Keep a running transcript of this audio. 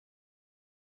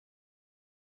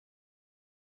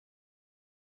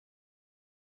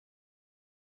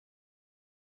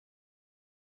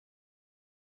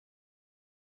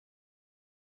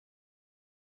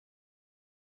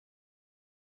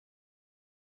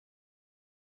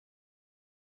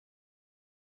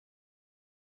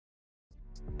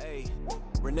Hey,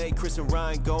 Renee, Chris, and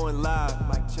Ryan going live.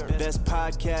 Best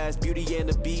podcast, Beauty and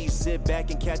the Beast. Sit back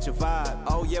and catch a vibe.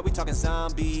 Oh yeah, we talking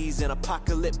zombies and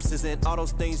apocalypses and all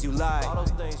those things you like.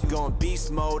 Going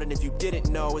beast mode, and if you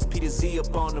didn't know, it's Peter Z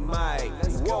up on the mic.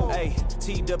 Whoa. Hey,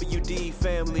 TWD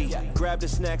family, grab the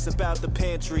snacks about the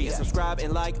pantry and subscribe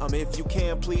and like if you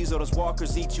can, please. Or those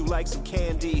walkers eat you like some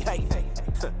candy. Hey,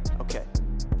 okay.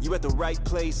 You at the right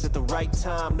place at the right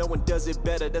time. No one does it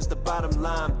better, that's the bottom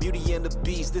line. Beauty and the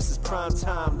Beast, this is prime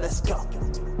time. Let's go.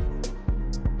 What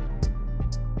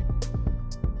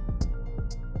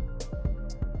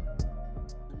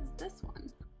is this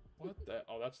one? What the?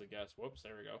 Oh, that's the guess. Whoops,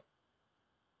 there we go.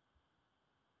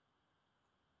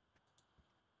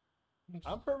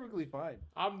 I'm perfectly fine.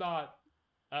 I'm not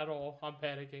at all. I'm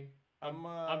panicking. I'm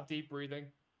deep breathing.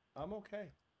 I'm okay.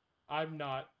 I'm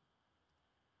not.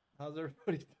 How's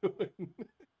everybody doing?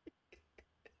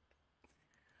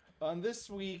 On this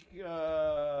week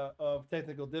of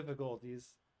technical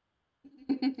difficulties,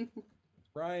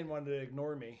 Ryan wanted to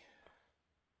ignore me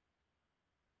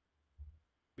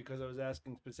because I was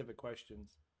asking specific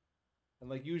questions. And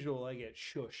like usual, I get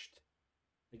shushed.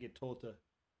 I get told to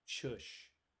shush.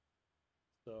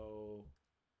 So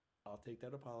I'll take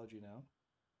that apology now.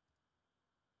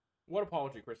 What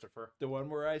apology, Christopher? The one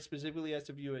where I specifically asked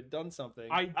if you had done something.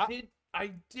 I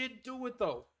did do it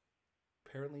though.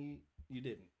 Apparently you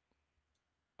didn't.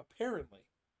 Apparently.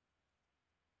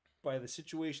 By the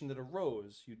situation that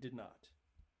arose, you did not.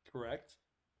 Correct?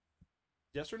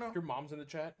 Yes or no? Your mom's in the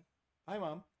chat. Hi,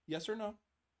 Mom. Yes or no?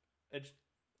 I'm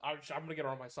gonna get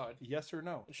her on my side. Yes or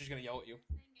no? She's gonna yell at you.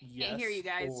 Yes Can't hear you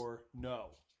guys. or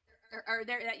no? Or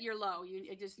there, that you're low.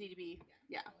 It just need to be,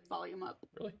 volume up.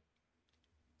 Really?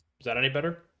 Is that any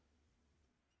better?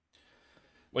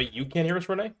 Wait, you can't hear us,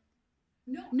 Renee?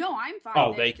 No, I'm fine.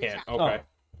 Oh, they can't. Okay.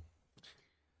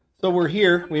 So we're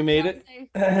here. We made it.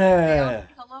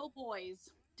 Hello,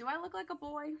 boys. Do I look like a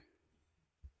boy?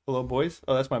 Hello, boys.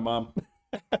 Oh, that's my mom.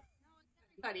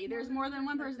 Buddy, there's more than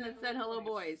one person that said hello,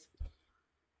 boys.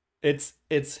 It's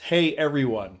hey,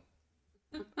 everyone.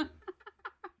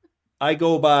 I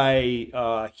go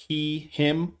by he,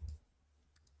 him,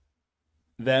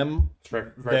 them,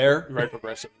 there. Very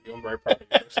progressive. I'm very proud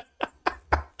of you.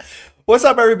 What's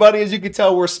up, everybody? As you can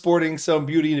tell, we're sporting some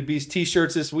Beauty and the Beast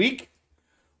t-shirts this week.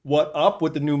 What up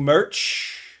with the new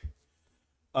merch?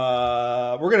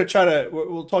 We're going to try to...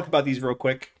 We'll talk about these real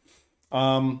quick.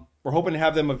 We're hoping to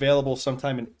have them available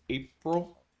sometime in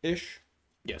April-ish.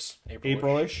 Yes,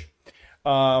 April-ish.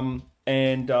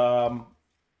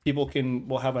 People can...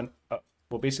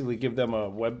 We'll basically give them a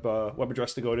web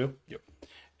address to go to. Yep.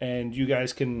 And you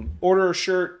guys can order a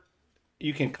shirt.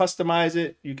 You can customize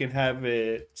it. You can have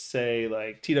it say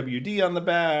like TWD on the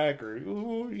back, or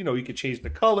you can change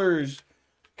the colors.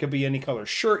 Could be any color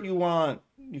shirt you want.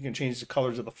 You can change the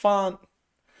colors of the font.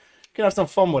 You can have some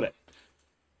fun with it,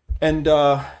 and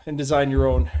design your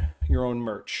own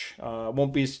merch.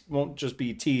 Won't just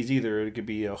be tees either. It could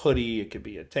be a hoodie. It could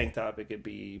be a tank top. It could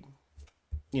be,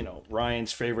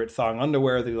 Ryan's favorite thong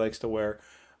underwear that he likes to wear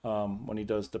when he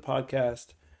does the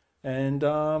podcast. And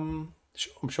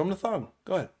show him the thong.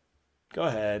 Go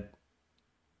ahead.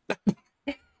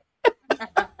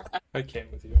 I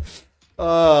can't with you.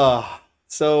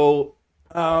 So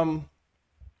hope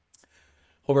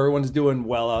everyone's doing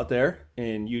well out there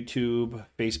in YouTube,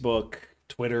 Facebook,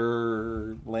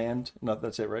 Twitter land. No,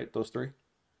 that's it, right? Those three?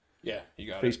 Yeah, you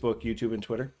got it. Facebook, YouTube, and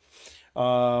Twitter.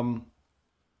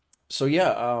 So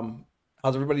yeah,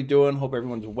 how's everybody doing? Hope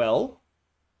everyone's well.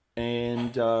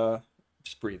 And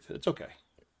just breathe. It's okay.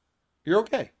 You're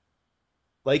okay.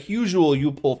 Like usual,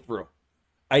 you pull through.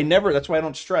 That's why I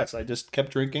don't stress. I just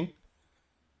kept drinking.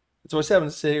 That's what I said. I'm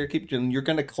going to sit here, keep drinking. You're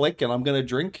going to click, and I'm going to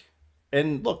drink.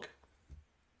 And look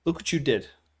what you did.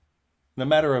 In a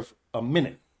matter of a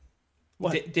minute.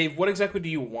 What? Dave, what exactly do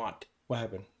you want? What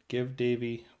happened? Give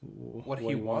Davey what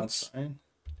he wants. Fine.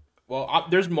 Well,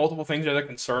 there's multiple things that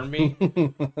concern me.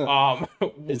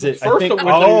 Is it? First of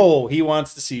which, he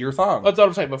wants to see your thong. That's what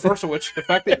I'm saying. But first of which, the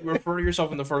fact that you refer to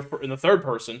yourself in the third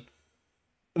person,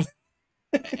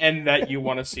 and that you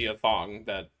want to see a thong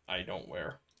that I don't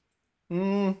wear.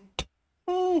 I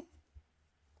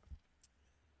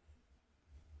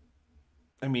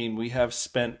mean, we have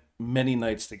spent many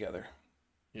nights together.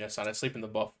 Yes, and I sleep in the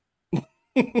buff.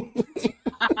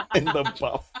 In the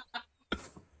buff.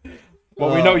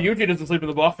 Well, we know Eugene doesn't sleep in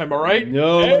the buff, am I right?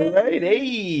 No, right? Hey,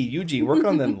 Eugene, work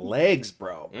on them legs,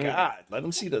 bro. God, let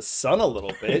him see the sun a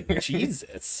little bit.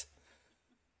 Jesus.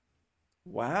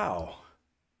 Wow.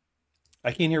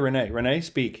 I can't hear Renee. Renee,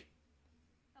 speak.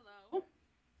 Hello.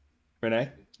 Renee?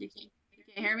 You can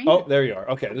Can't hear me? Oh, there you are.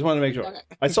 Okay, I just wanted to make sure. Okay.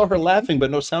 I saw her laughing,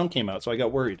 but no sound came out, so I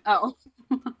got worried. Oh.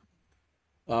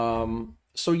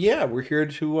 So yeah, we're here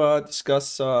to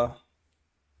discuss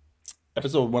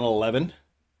episode 111,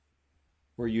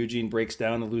 where Eugene breaks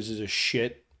down and loses his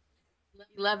shit.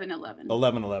 11-11.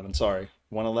 11-11, sorry.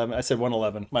 111. I said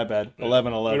 111. My bad.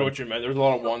 11-11. I know what you meant. There's a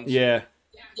lot of ones. Yeah.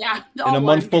 Yeah.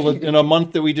 In a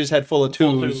month that we just had full of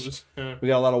Full twos, Yeah. we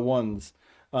got a lot of ones.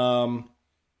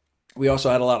 We also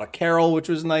had a lot of Carol, which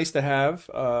was nice to have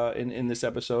in this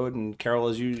episode. And Carol,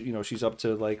 as she's up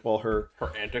to like all her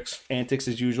antics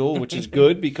as usual, which is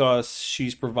good because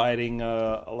she's providing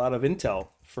a lot of intel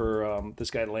for this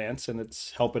guy Lance, and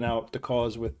it's helping out the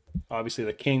cause with obviously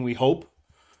the king. We hope.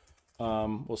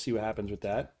 We'll see what happens with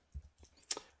that.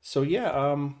 So yeah,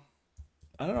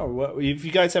 I don't know if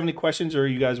you guys have any questions or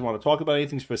you guys want to talk about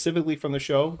anything specifically from the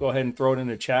show. Go ahead and throw it in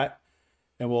the chat,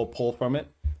 and we'll pull from it.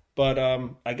 But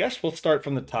I guess we'll start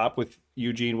from the top with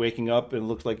Eugene waking up and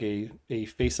looks like a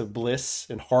face of bliss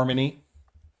and harmony.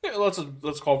 Yeah, let's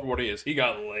call for what he is. He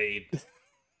got laid.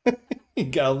 He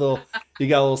got a little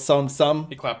some.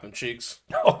 He clapped them cheeks.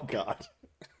 Oh God.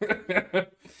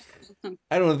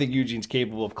 I don't think Eugene's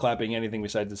capable of clapping anything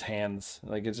besides his hands.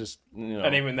 Like it's just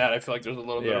And even that, I feel like there's a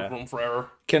little bit of room for error.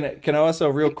 Can I also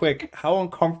real quick? How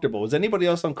uncomfortable was anybody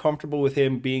else uncomfortable with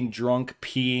him being drunk,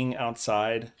 peeing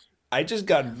outside? I just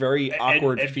got very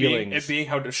awkward feelings. Being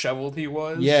how disheveled he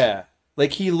was. Yeah,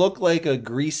 like he looked like a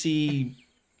greasy,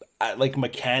 like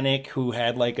mechanic who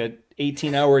had like a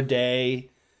 18-hour day.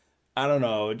 I don't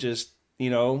know, just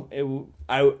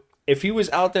if he was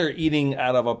out there eating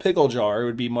out of a pickle jar, it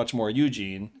would be much more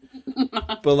Eugene.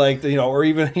 But like or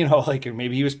even like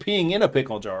maybe he was peeing in a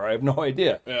pickle jar. I have no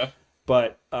idea. Yeah.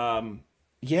 But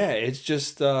yeah, it's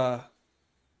just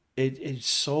it's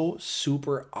so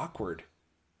super awkward.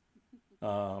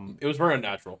 It was very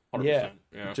unnatural. 100%.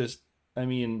 Yeah. Just I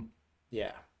mean,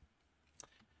 yeah.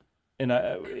 And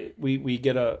we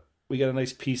get a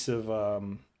nice piece of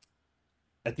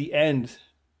at the end,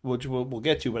 which we'll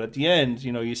get to, but at the end,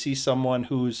 you see someone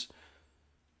who's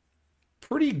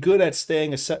pretty good at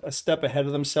staying a step ahead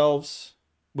of themselves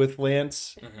with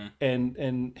Lance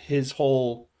and his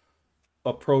whole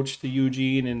approach to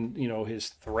Eugene and his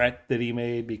threat that he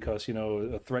made, because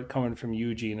a threat coming from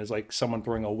Eugene is like someone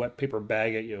throwing a wet paper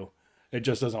bag at you. It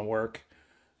just doesn't work.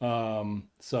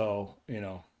 So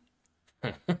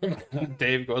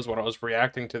Dave goes, when I was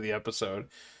reacting to the episode,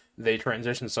 they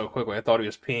transitioned so quickly I thought he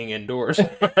was peeing indoors.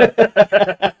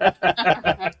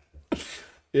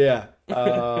 Yeah.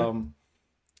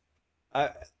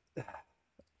 I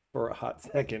for a hot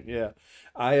second, yeah.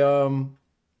 I don't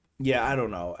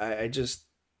know. I just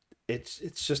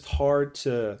it's just hard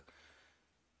to.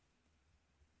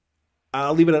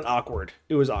 I'll leave it at awkward.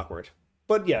 It was awkward.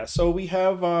 But yeah, so we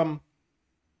have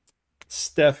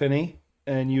Stephanie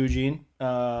and Eugene.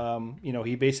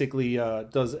 He basically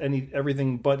does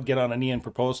everything but get on a knee and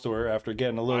propose to her after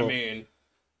getting a little.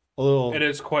 It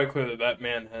is quite clear that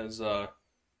man is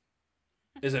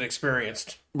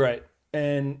inexperienced. Right.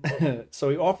 And so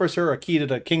he offers her a key to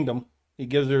the kingdom. He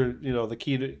gives her, the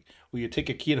key to. Will you take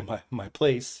a key to my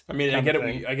place? I mean, I get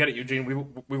it, Eugene.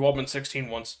 We've all been 16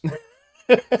 once.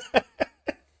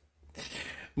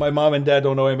 My mom and dad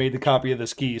don't know I made the copy of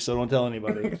this key, so don't tell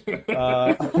anybody.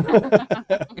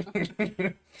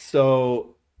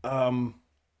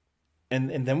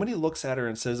 And then when he looks at her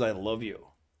and says, "I love you,"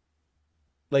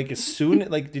 like as soon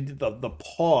like the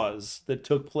pause that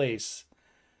took place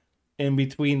in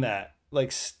between that,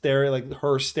 like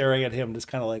her staring at him, just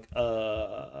kind of like,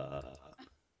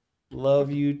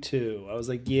 love you too. I was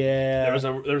like, yeah. There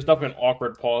was definitely an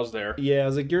awkward pause there. Yeah, I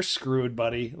was like, you're screwed,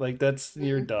 buddy. Like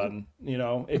you're done.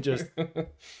 It just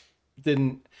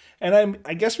didn't. And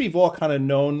I guess we've all kind of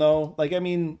known though. Like, I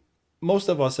mean, most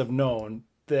of us have known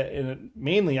that, and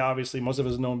mainly, obviously, most of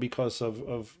us known because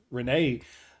of Renee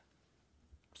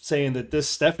saying that this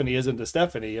Stephanie isn't the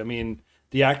Stephanie. I mean,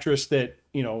 the actress that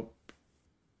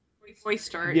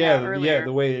voiced her. Yeah,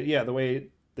 the way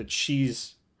that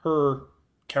she's her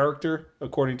character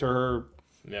according to her,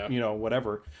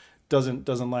 whatever,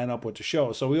 doesn't line up with the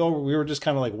show. So we were just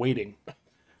kind of like waiting.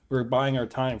 We were buying our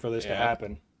time for this to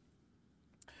happen.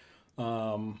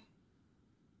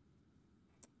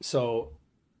 So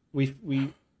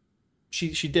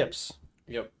she dips.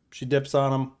 Yep. She dips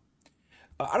on him.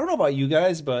 I don't know about you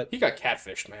guys, but he got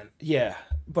catfished, man. Yeah,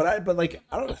 but I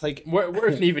don't like.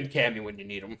 Where's an even Cammy when you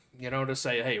need him? To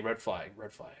say, hey, red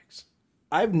flags.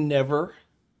 I've never.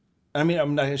 I mean,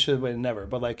 I'm not I should have never,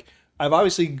 but like I've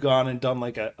obviously gone and done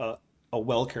like a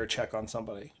well-care check on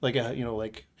somebody, like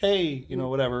hey,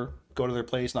 whatever, go to their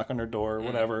place, knock on their door,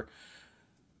 whatever.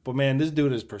 But man, this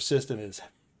dude is persistent as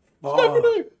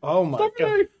oh my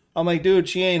God. I'm like, dude,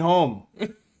 she ain't home.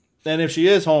 And if she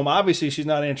is home, obviously she's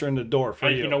not answering the door for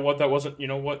you. You know what?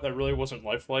 That really wasn't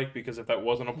lifelike, because if that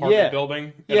was an apartment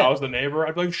building and I was the neighbor,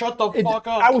 I'd be like, shut the fuck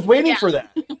up. I was waiting for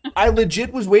that. I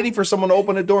legit was waiting for someone to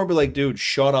open the door and be like, dude,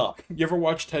 shut up. You ever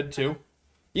watch Ted 2?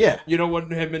 Yeah. You know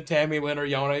when him and Tammy Lynn are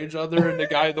yelling at each other and the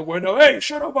guy at the window, hey,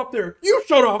 shut up there. You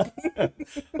shut up.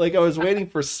 Like, I was waiting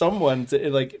for someone to,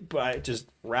 like, just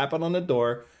rapping on the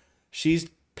door. She's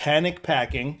panic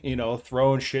packing,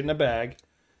 throwing shit in a bag.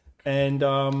 And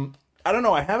I don't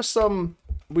know. I have some.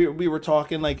 We were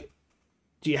talking, like,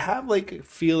 do you have like a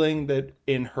feeling that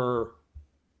in her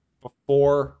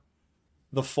before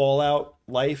the Fallout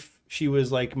life, she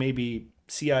was like maybe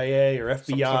CIA or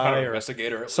FBI some kind of or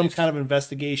investigator, some kind of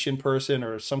investigation person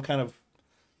or some kind of,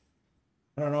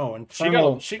 I don't know.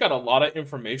 She got a lot of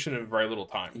information in very little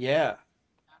time. Yeah.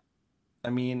 I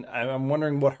mean, I'm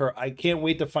wondering I can't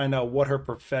wait to find out what her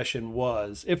profession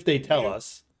was, if they tell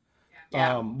us.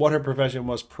 Yeah. What her profession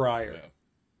was prior. Yeah.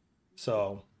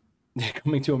 So,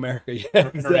 coming to America, yeah.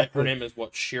 Exactly. Her name is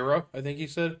what? Shira, I think he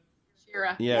said.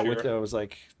 Shira. Yeah, which I was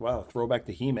like, wow, throwback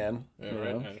to He-Man. Yeah,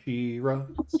 right. Shira.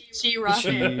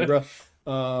 Shira.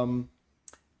 And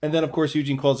then, of course,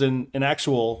 Eugene calls in an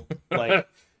actual, like,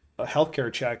 a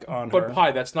healthcare check on her. But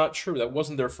Pi, that's not true. That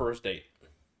wasn't their first date.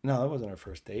 No, that wasn't her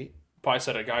first date. Pi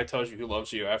said a guy tells you he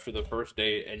loves you after the first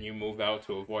date and you move out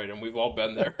to avoid him. We've all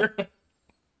been there.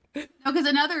 No, because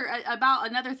about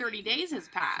another 30 days has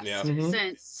passed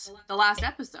since the last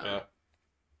episode.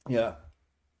 Yeah.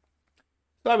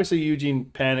 So obviously Eugene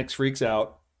panics, freaks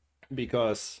out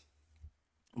because,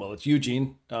 well, it's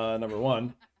Eugene, number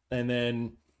one, and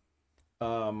then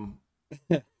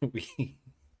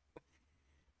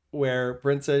where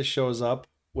Princess shows up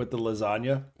with the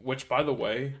lasagna, which, by the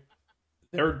way,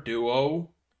 their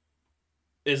duo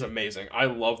is amazing. I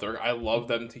love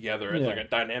them together as like a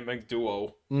dynamic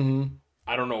duo. Mm-hmm.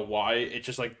 I don't know why. It's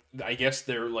just like, I guess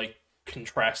they're like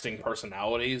contrasting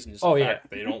personalities, and just the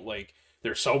fact they don't like,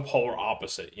 they're so polar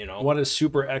opposite, One is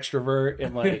super extrovert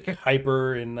and like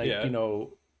hyper and like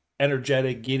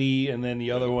energetic, giddy, and then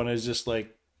the other one is just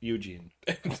like Eugene.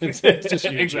 It's just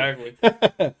Eugene. Exactly.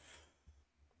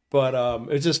 But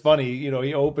it's just funny,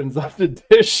 he opens up the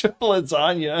dish of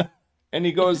lasagna and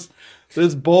he goes,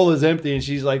 this bowl is empty, and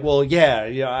she's like, well,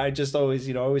 I just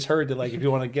always, always heard that, like, if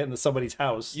you want to get into somebody's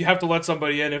house, you have to let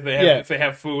somebody in if they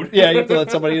have food. Yeah, you have to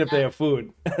let somebody in if they have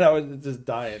food. And I was just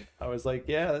dying. I was like,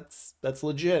 yeah, that's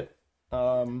legit.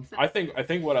 I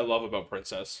think what I love about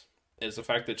Princess is the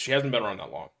fact that she hasn't been around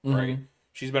that long, right?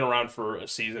 She's been around for a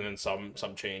season and some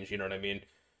change, you know what I mean?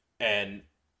 And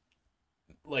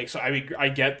like, so I mean, I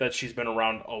get that she's been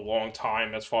around a long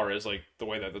time as far as like the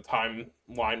way that the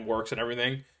timeline works and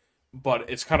everything, but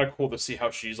it's kind of cool to see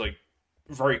how she's like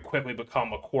very quickly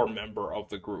become a core member of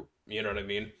the group. You know what I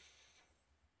mean?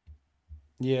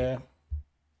 Yeah.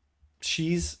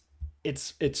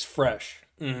 It's fresh,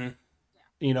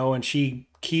 and she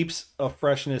keeps a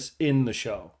freshness in the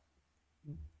show.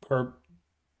 Her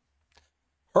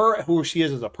who she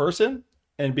is as a person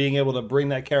and being able to bring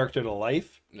that character to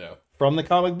life. Yeah. From the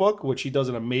comic book, which she does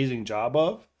an amazing job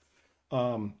of.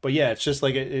 But yeah, it's just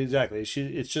like, exactly.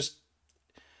 It's just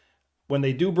when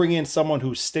they do bring in someone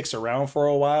who sticks around for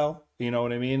a while, you know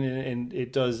what I mean? And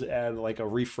it does add like a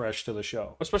refresh to the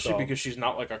show. Especially because she's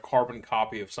not like a carbon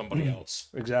copy of somebody else.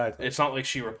 Exactly. It's not like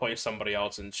she replaced somebody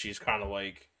else and she's kind of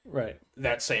like right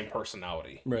that same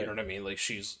personality. Right. You know what I mean? Like,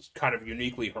 she's kind of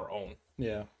uniquely her own.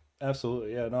 Yeah.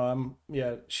 Absolutely. Yeah, no,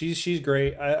 she's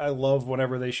great. I love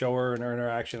whenever they show her and her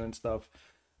interaction and stuff.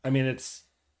 I mean, it's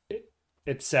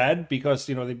sad because,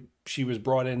 she was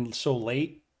brought in so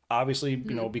late, obviously,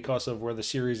 because of where the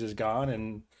series has gone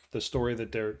and the story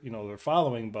that they're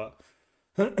following, but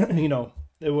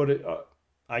it would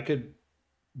I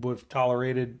would have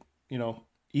tolerated,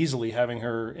 easily having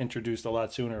her introduced a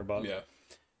lot sooner, but yeah.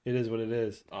 It is what it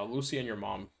is. Lucy and your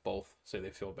mom both say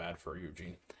they feel bad for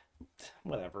Eugene.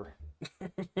 Whatever.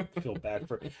 You feel bad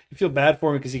for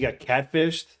him because he got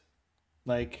catfished.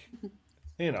 Like,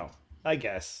 I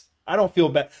guess I don't feel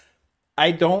bad.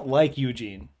 I don't like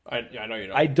Eugene. I know you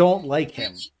don't. I don't like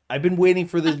him. I've been waiting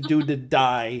for this dude to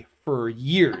die for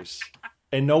years,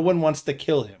 and no one wants to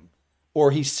kill him,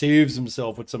 or he saves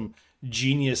himself with some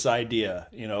genius idea.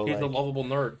 He's a lovable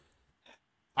nerd.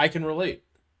 I can relate.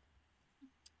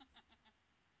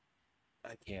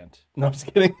 I can't. No, I'm just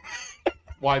kidding.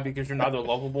 Why? Because you're neither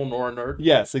lovable nor a nerd?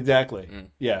 Yes, exactly.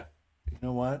 Yeah. You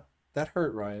know what? That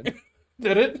hurt, Ryan.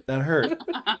 Did it? That hurt.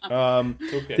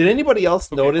 Okay. Did anybody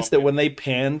else notice that when they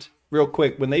panned, real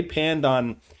quick, when they panned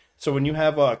on So when you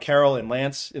have Carol and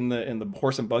Lance in the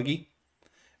horse and buggy,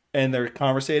 and they're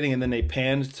conversating, and then they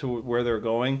pan to where they're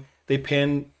going, they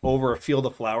pan over a field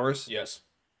of flowers. Yes.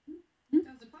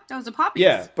 That was a poppy.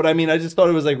 Yeah, but I mean, I just thought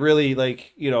it was like really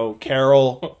like, you know,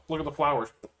 Carol. Look at the flowers.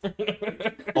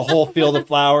 A whole field of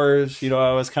flowers. You know,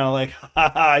 I was kind of like,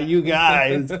 ha, you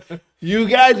guys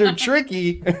are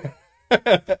tricky.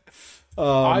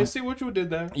 I see what you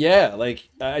did there. Yeah, like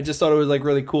I just thought it was like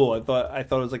really cool. I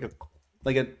thought it was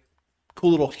like a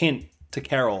cool little hint to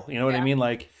Carol. You know what I mean?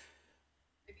 Like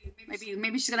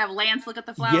maybe she's gonna have Lance look at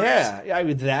the flowers. Yeah, I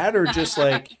mean that, or just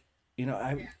like, you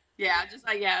know,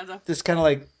 just kind of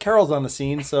like Carol's on the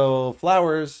scene, so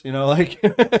flowers. You know, like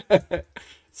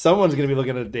someone's gonna be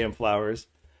looking at the damn flowers.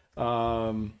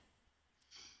 And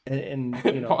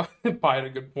you know, Pi had a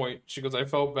good point. She goes, I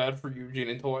felt bad for Eugene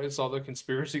until I saw the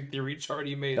conspiracy theory chart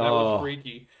he made. That was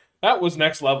freaky. That was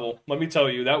next level. Let me tell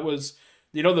you, that was,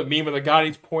 you know, the meme of the guy,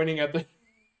 he's pointing at the.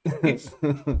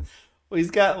 Well, he's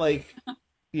got like,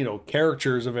 you know,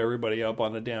 characters of everybody up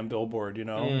on the damn billboard. You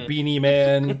know, Beanie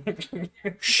Man,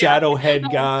 Shadow Head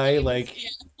guy, like, you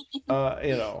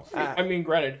know. I mean,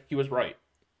 granted, he was right.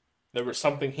 There was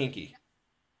something hinky.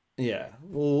 Yeah,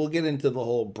 we'll get into the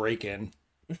whole break-in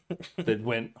that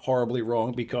went horribly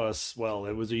wrong because, well,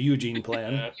 it was a Eugene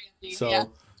plan.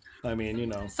 So, I mean, you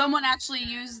know. Someone actually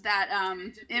used that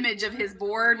image of his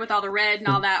board with all the red and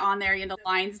all that on there, you know, the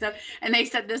line stuff. And they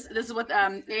said this is what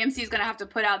AMC is going to have to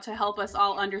put out to help us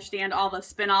all understand all the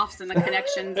spin-offs and the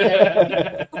connections.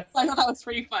 I thought that was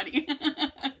pretty funny.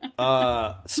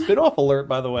 Spin-off alert,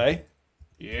 by the way.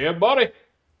 Yeah, buddy.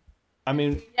 I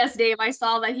mean, yes, Dave, I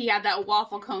saw that he had that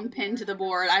waffle cone pinned to the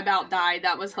board. I about died.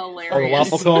 That was hilarious. Oh, the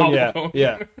waffle cone,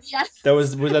 yeah. Yes. That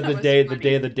was that the day of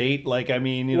the date? Like, I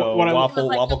mean, you know,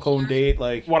 waffle cone date.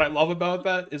 Like, what I love about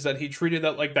that is that he treated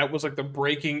that like that was like the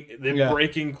breaking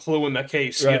clue in the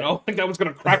case. Right. You know, like that was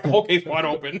gonna crack the whole case wide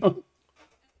open.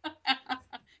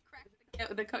 Crack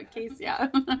the case, yeah.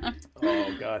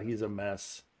 Oh God, he's a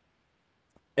mess.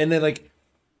 And then like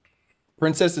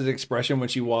Princess's expression when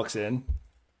she walks in.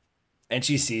 And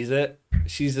she sees it,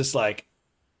 she's just like,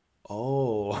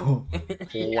 oh,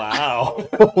 wow.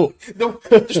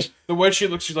 the way she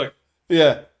looks, she's like,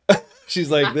 yeah.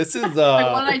 She's like, this is,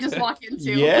 like, what did I just walk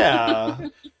into? Yeah.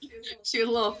 She was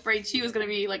a little afraid she was going to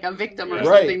be like a victim or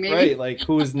something, maybe. Right, like,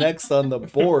 who's next on the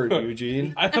board,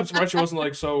 Eugene? I'm surprised she wasn't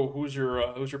like, so who's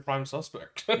your prime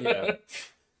suspect? Yeah.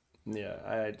 Yeah,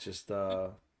 I just,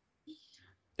 I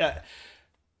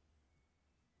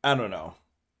don't know.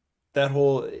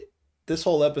 This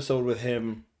whole episode with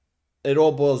him, it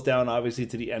all boils down obviously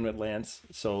to the end with Lance.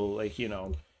 So like, you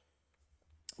know,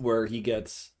 where he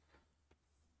gets,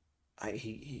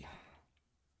 he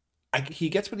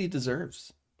gets what he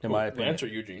deserves, in my opinion. Lance or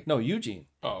Eugene? No, Eugene.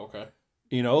 Oh, okay.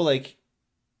 You know, like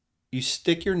you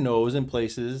stick your nose in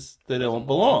places that don't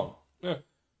belong. Yeah.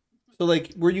 So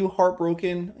like, were you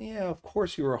heartbroken? Yeah, of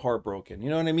course you were heartbroken. You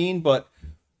know what I mean? But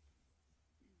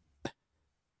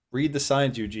read the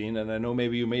signs, Eugene, and I know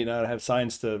maybe you may not have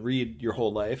signs to read your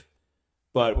whole life,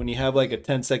 but when you have like a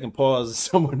 10-second pause,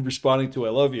 someone responding to "I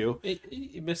love you,"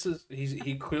 he misses.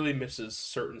 He clearly misses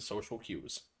certain social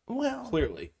cues. Well,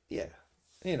 clearly, yeah,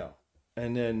 you know,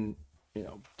 and then you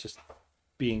know, just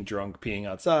being drunk, peeing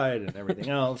outside, and everything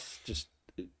else. Just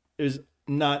it was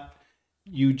not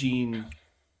Eugene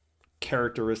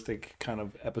characteristic kind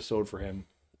of episode for him.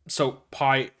 So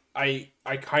Pi. I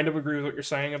kind of agree with what you're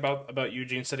saying about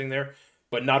Eugene sitting there,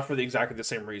 but not for exactly the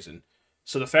same reason.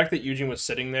 So the fact that Eugene was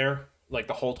sitting there like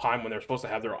the whole time when they're supposed to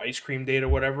have their ice cream date or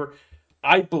whatever,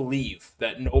 I believe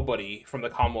that nobody from the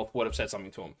Commonwealth would have said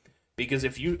something to him. Because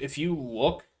if you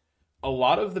look, a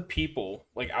lot of the people,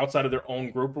 like outside of their own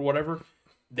group or whatever,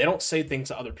 they don't say things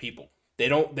to other people. They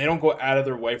don't go out of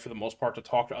their way for the most part to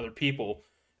talk to other people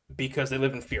because they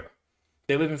live in fear.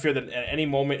 They live in fear that at any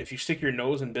moment, if you stick your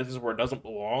nose in business where it doesn't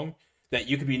belong, that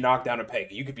you could be knocked down a peg,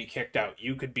 you could be kicked out,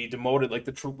 you could be demoted, like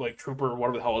the trooper,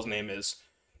 whatever the hell his name is.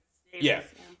 Yeah.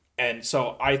 And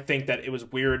so I think that it was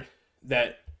weird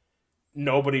that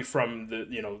nobody from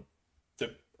the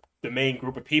main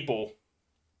group of people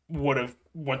would have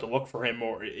went to look for him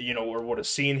or would have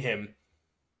seen him.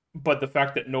 But the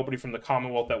fact that nobody from the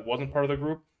Commonwealth that wasn't part of the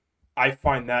group, I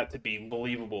find that to be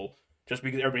believable, just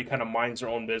because everybody kind of minds their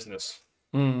own business.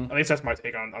 At least that's my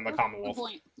take on the Commonwealth.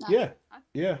 No.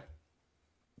 Yeah.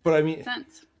 But I mean,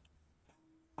 sense.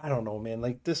 I don't know, man.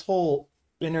 Like this whole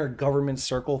inner government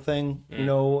circle thing, you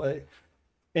know,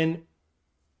 and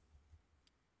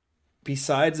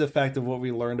besides the fact of what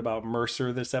we learned about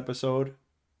Mercer this episode,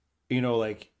 you know,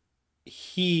 like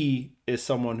he is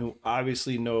someone who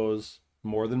obviously knows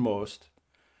more than most,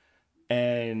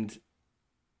 and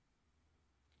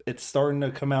it's starting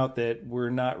to come out that we're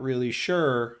not really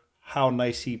sure how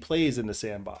nice he plays in the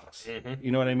sandbox. Mm-hmm.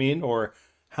 You know what I mean? Or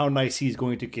how nice he's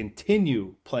going to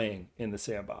continue playing in the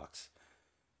sandbox.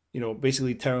 You know,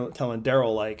 basically telling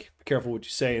Daryl, like, be careful what you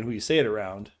say and who you say it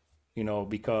around, you know,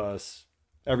 because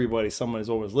someone is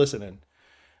always listening,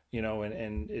 you know,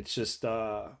 and it's just,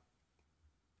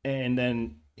 and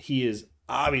then he is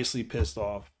obviously pissed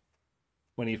off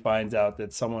when he finds out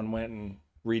that someone went and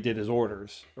redid his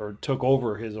orders or took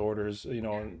over his orders, you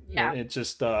know. Yeah. It's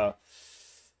just I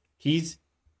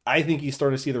think he's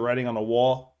starting to see the writing on the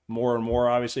wall more and more,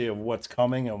 obviously, of what's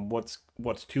coming and what's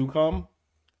to come.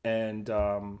 And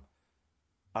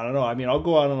I don't know, I mean, I'll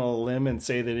go out on a limb and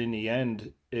say that in the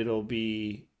end it'll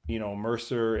be, you know,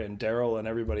 Mercer and Daryl and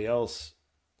everybody else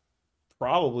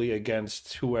probably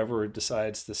against whoever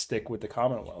decides to stick with the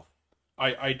Commonwealth.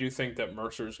 I do think that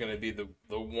Mercer is going to be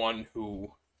the one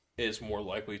who is more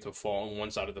likely to fall on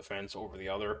one side of the fence over the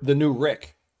other. The new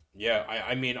Rick. Yeah,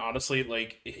 I mean, honestly,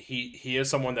 like, he is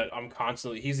someone that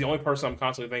he's the only person I'm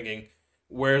constantly thinking,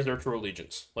 where's their true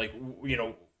allegiance? Like, you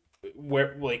know,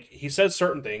 where, like, he says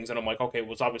certain things, and I'm like, okay,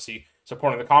 well, it's obviously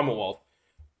supporting the Commonwealth.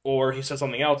 Or he says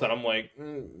something else, and I'm like,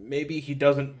 maybe he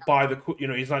doesn't buy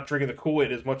he's not drinking the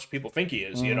Kool-Aid as much as people think he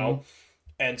is, you know?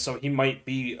 And so he might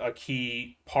be a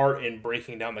key part in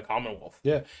breaking down the Commonwealth.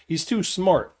 Yeah, he's too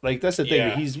smart. Like, that's the thing.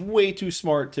 Yeah. He's way too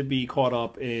smart to be caught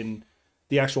up in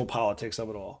the actual politics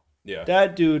of it all. Yeah.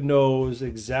 That dude knows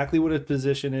exactly what his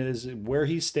position is, where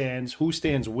he stands, who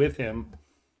stands with him,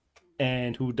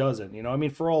 and who doesn't. You know, I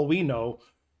mean, for all we know,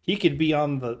 he could be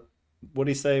on the, what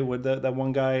did he say? Would that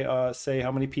one guy say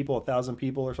how many people? 1,000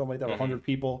 people or something like that? 100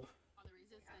 people?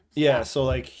 Yeah, so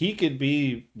like he could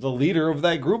be the leader of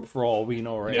that group for all we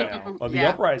know right now, of the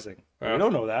uprising. We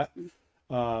don't know that.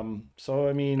 So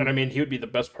I mean, and I mean, he would be the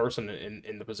best person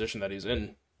in the position that he's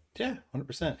in. Yeah,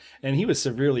 100%. And he was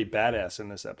severely badass in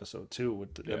this episode too.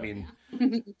 I mean,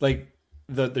 like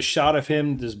the shot of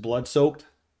him just blood soaked.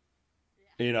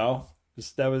 You know,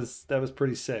 that was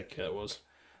pretty sick. Yeah, it was.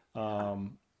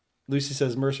 Lucy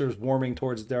says Mercer's warming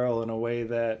towards Daryl in a way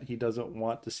that he doesn't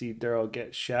want to see Daryl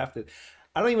get shafted.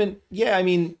 I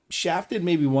mean, shafted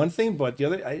may be one thing, but the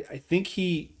other, I think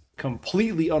he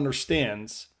completely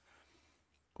understands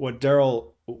what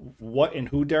and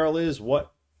who Daryl is,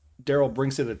 what Daryl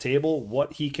brings to the table,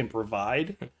 what he can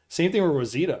provide. Same thing with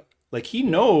Rosita. Like, he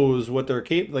knows what they're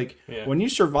capable. Like, when you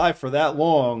survive for that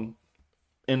long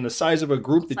in the size of a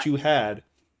group that you had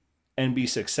and be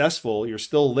successful, you're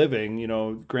still living, you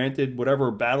know, granted, whatever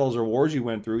battles or wars you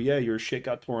went through, yeah, your shit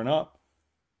got torn up,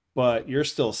 but you're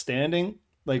still standing.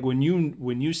 Like, when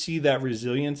you see that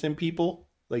resilience in people,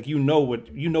 like, you know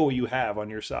what you have on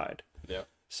your side. Yeah.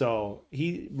 So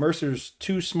Mercer's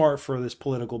too smart for this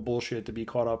political bullshit to be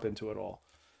caught up into it all.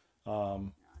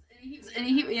 And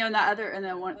he, you know, in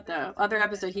the other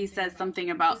episode, he says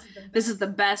something about this is the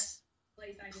best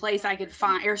place I could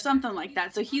find, or something like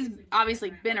that. So he's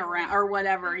obviously been around, or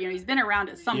whatever. You know, he's been around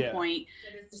at some point.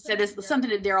 Said this something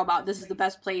to Daryl about this is the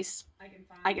best place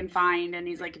I can find, and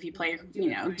he's like, if you play, you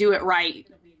know, do it right,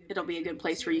 it'll be a good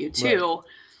place for you too.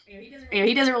 Right. You know,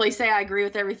 he doesn't really say I agree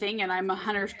with everything, and I'm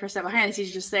 100% behind this.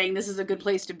 He's just saying this is a good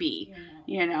place to be.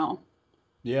 You know.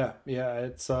 Yeah,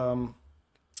 it's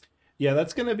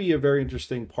that's going to be a very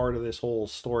interesting part of this whole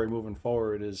story moving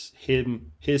forward. Is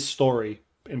his story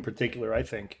in particular. I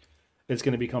think it's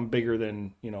going to become bigger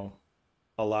than, you know,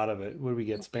 a lot of it. What do we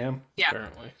get? Spam? Yeah.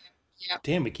 Apparently. Yeah.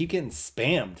 Damn, we keep getting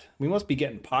spammed. We must be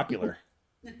getting popular.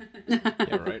 Yeah,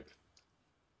 right.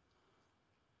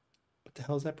 What the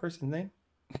hell is that person's name?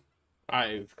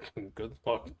 Good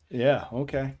luck. Yeah,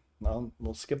 okay. Well,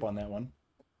 we'll skip on that one.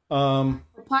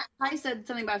 Pi said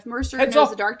something about Mercer Heads knows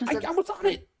up. the darkness of... I was on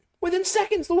it within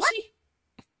seconds, Lucy.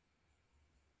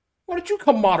 Why don't you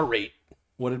come moderate?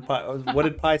 What did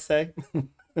Pi say?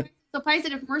 So Pi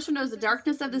said, if Mercer knows the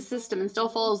darkness of the system and still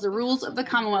follows the rules of the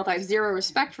Commonwealth, I have zero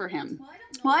respect for him.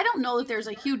 Well, I don't know that there's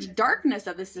a huge darkness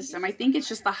of the system. I think it's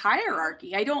just the hierarchy.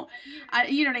 You know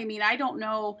what I mean? I don't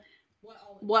know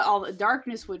what all the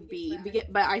darkness would be,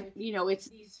 but it's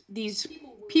these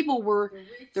people were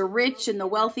the rich and the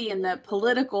wealthy and the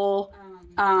political,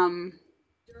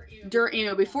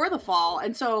 before the fall,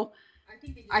 and so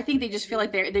I think they just feel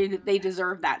like they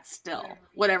deserve that still,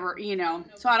 whatever, you know.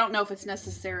 So I don't know if it's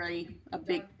necessarily a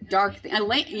big dark thing. And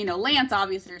Lance,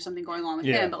 obviously there's something going on with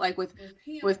him, but like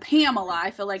with Pamela,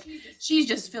 I feel like she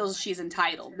just feels she's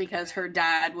entitled because her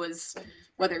dad was,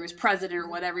 whether he was president or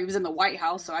whatever, he was in the White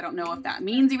House. So I don't know if that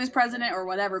means he was president or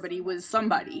whatever, but he was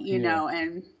somebody, you know,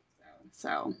 and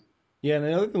so. Yeah, and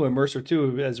another thing with Mercer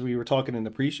too, as we were talking in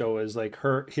the pre-show, is like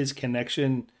his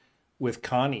connection with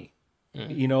Connie.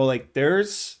 You know, like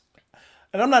there's,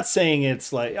 and I'm not saying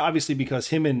it's like, obviously because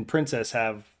him and Princess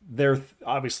have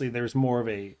obviously there's more of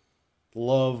a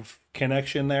love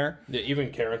connection there. Yeah,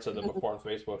 even Karen said that before on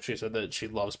Facebook. She said that she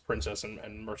loves Princess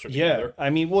and Mercer Yeah, together. I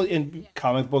mean, well, in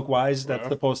comic book wise, that's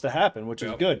supposed to happen, which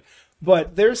is good.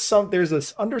 But there's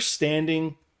this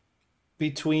understanding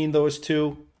between those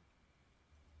two.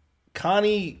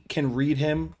 Connie can read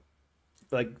him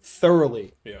like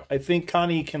thoroughly. Yeah, I think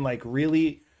Connie can like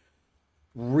really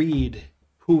read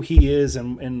who he is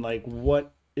and like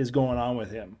what is going on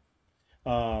with him.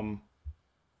 And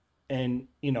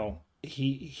you know,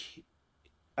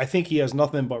 I think he has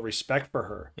nothing but respect for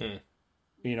her.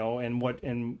 You know,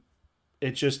 and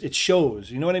it shows,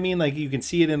 you know what I mean? Like you can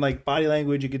see it in like body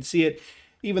language, you can see it,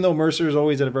 even though Mercer is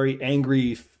always a very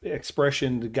angry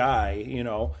expressioned guy, you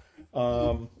know,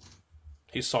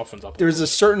 he softens up. There's a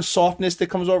certain softness that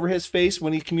comes over his face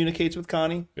when he communicates with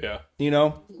Connie. Yeah. You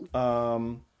know,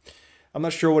 I'm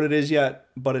not sure what it is yet,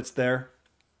 but it's there,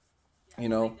 you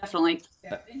know. Definitely.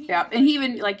 Yeah. And he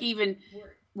even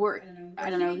I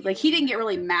don't know, like he didn't get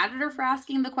really mad at her for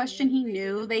asking the question. He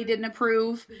knew they didn't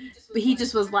approve, but he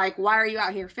just was like, why are you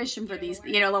out here fishing for these,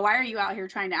 you know, why are you out here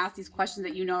trying to ask these questions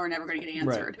that you know are never going to get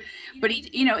answered? Right. But he,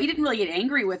 you know, he didn't really get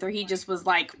angry with her. He just was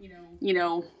like, you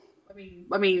know,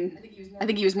 I mean, I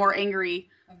think he was more angry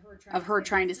of her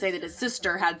trying to say that his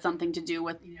sister had something to do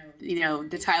with, you know,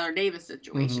 the Tyler Davis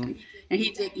situation. And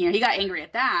he did, you know, he got angry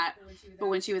at that, but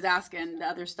when she was asking the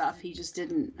other stuff, he just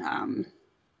didn't, it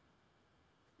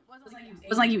wasn't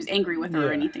like he was angry with her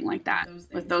or anything like that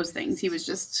with those things. He was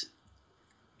just.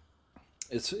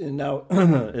 It's now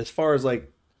as far as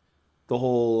like the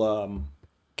whole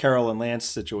Carol and Lance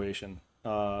situation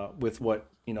with what,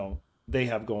 you know, they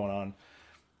have going on.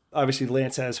 Obviously,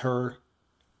 Lance has her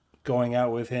going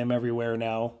out with him everywhere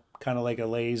now, kind of like a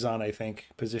liaison, I think,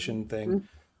 position thing.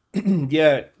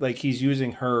 Yeah, like he's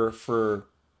using her for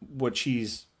what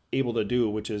she's able to do,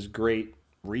 which is great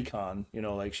recon, you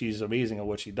know, like she's amazing at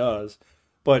what she does,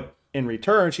 but in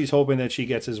return she's hoping that she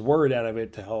gets his word out of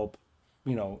it to help,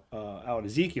 you know, out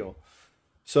Ezekiel.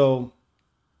 So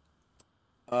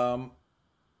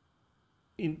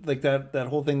like that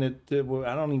whole thing that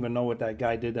I don't even know what that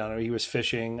guy did down there. He was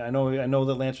fishing. I know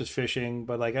that Lance was fishing,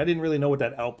 but like I didn't really know what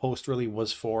that outpost really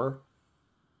was for.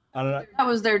 I don't know. That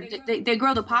was they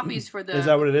grow the poppies for the. Is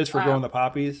that what it is for growing the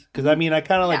poppies? Because I mean, I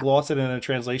kind of like lost it in a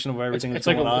translation of everything that's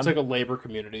going on. It's like a labor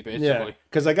community, basically. Yeah,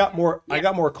 because I got more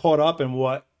caught up in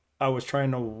what I was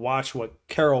trying to watch what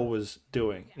Carol was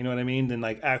doing. You know what I mean? Than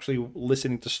like actually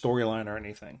listening to storyline or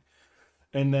anything.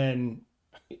 And then,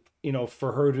 you know,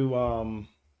 for her to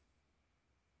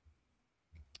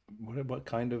what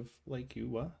kind of like you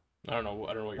what? I don't know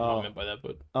what your mom meant by that,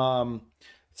 but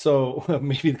so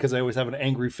maybe because I always have an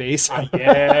angry face.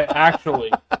 Yeah,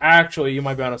 actually, you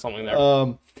might be onto something there.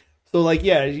 So like,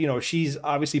 yeah, you know, she's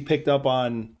obviously picked up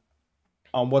on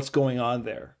what's going on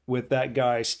there with that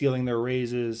guy stealing their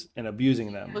raises and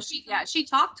abusing them. Well, she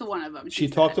talked to one of them. She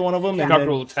talked to one of them. She talked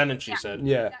to a lieutenant. She said,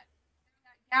 yeah.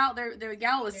 The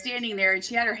gal was standing there and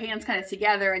she had her hands kind of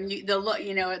together and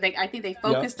I think they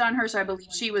focused on her, so I believe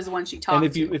she was the one she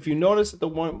talked to. And if you notice at the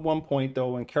one point though,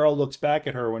 when Carol looks back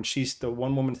at her when she's the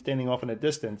one woman standing off in the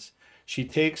distance, she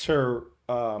takes her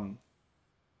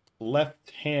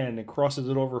left hand and crosses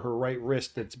it over her right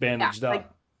wrist that's bandaged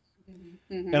up.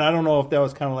 And I don't know if that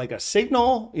was kind of like a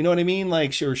signal, you know what I mean?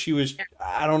 Like she was,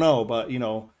 I don't know, but you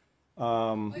know.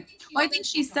 Well, I think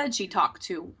she said she talked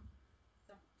to.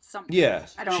 Something. Yeah,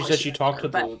 she said she talked to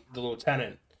the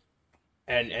lieutenant,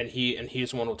 and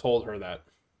he's the one who told her that.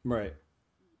 Right.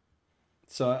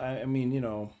 So I mean, you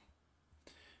know,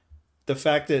 the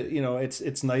fact that, you know,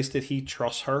 it's nice that he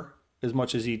trusts her as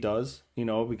much as he does, you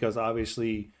know, because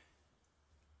obviously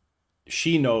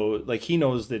he knows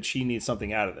that she needs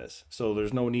something out of this, so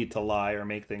there's no need to lie or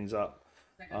make things up.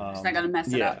 She's not gonna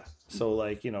mess it up. So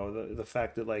like, you know, the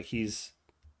fact that like he's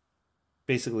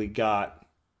basically got.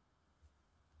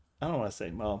 I don't want to say,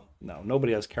 well, no,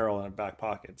 nobody has Carol in their back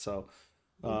pocket, so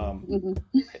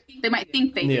they might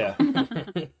think they do. Yeah.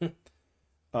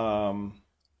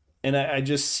 And I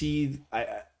just see,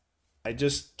 I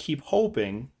just keep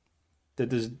hoping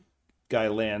that this guy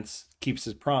Lance keeps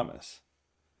his promise,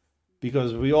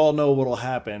 because we all know what'll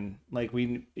happen. Like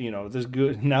you know, this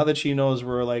good now that she knows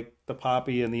where like the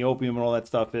poppy and the opium and all that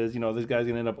stuff is. You know, this guy's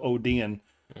gonna end up ODing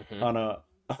on a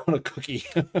cookie.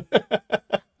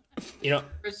 You know,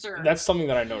 that's something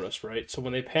that I noticed, right? So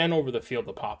when they pan over the field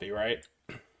of poppy, right?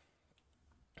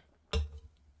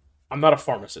 I'm not a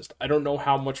pharmacist. I don't know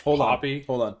how much poppy.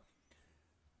 Hold on.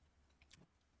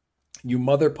 You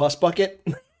mother puss bucket?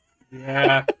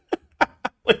 Yeah.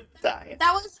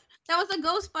 That That was a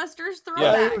Ghostbusters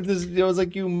Yeah, throwback. it was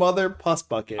like, you mother puss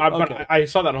bucket. But I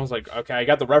saw that and I was like, okay, I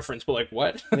got the reference, but like,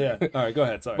 what? Yeah. All right, go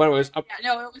ahead. Sorry. But anyways, Yeah,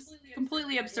 no, it was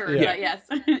completely absurd. Yeah. But yes,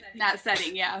 that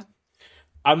setting, yeah.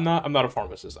 I'm not a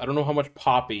pharmacist. I don't know how much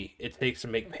poppy it takes to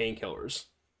make painkillers.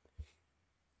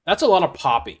 That's a lot of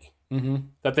poppy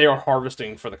that they are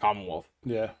harvesting for the Commonwealth.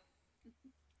 Yeah.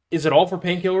 Is it all for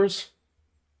painkillers?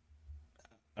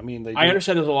 I mean, I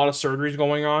understand there's a lot of surgeries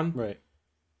going on. Right.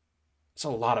 It's a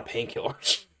lot of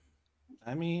painkillers.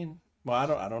 I mean, well, I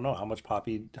don't know how much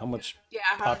poppy do you I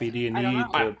don't need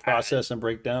know. to process and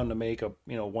break down to make a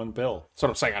one pill? That's what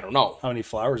I'm saying. I don't know. How many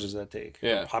flowers does that take?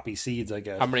 Yeah. Poppy seeds, I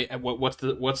guess. How many? What's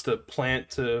the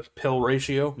plant to pill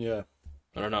ratio? Yeah.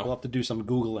 I don't We'll know. have to do some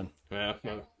Googling. Yeah.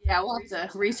 Yeah, we'll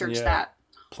have to research Yeah. that.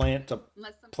 Plant to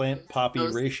Unless some- plant poppy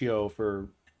those- ratio for.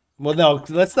 Well, no,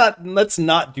 let's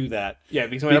not do that. Yeah,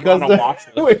 because we have on a watch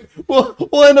list.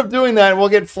 we'll end up doing that and we'll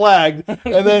get flagged,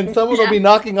 and then someone will be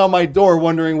knocking on my door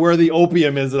wondering where the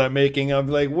opium is that I'm making. I'm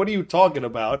like, what are you talking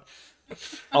about?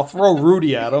 I'll throw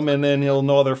Rudy at him, and then he'll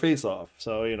gnaw their face off.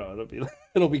 So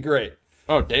it'll be great.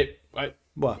 Oh, Dave.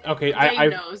 What? Okay,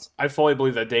 Dave knows. I fully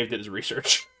believe that Dave did his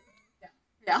research.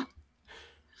 Yeah.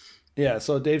 Yeah.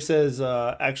 So Dave says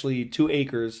actually 2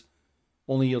 acres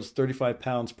only yields 35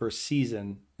 pounds per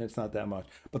season. It's not that much,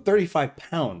 but 35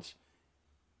 pounds.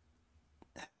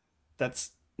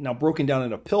 That's now broken down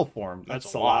into pill form.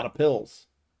 That's a lot of pills.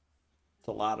 It's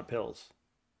a lot of pills.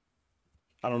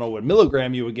 I don't know what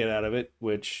milligram you would get out of it,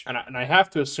 which... And I have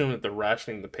to assume that they're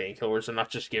rationing the painkillers and not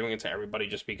just giving it to everybody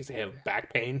just because they have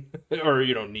back pain or,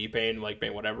 knee pain, leg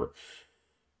pain, whatever.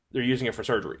 They're using it for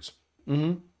surgeries.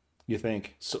 Mm-hmm. You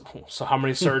think? So how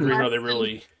many surgeries are they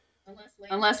really...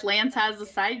 Unless Lance has a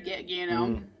side gig,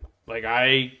 Like,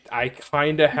 I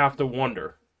kind of have to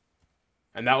wonder.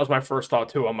 And that was my first thought,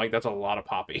 too. I'm like, that's a lot of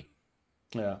poppy.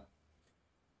 Yeah.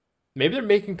 Maybe they're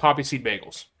making poppy seed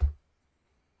bagels.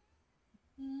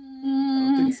 I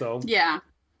don't think so. Yeah.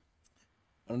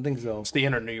 I don't think so. It's the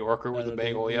inner New Yorker with a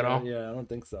bagel, Yeah, I don't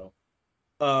think so.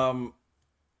 The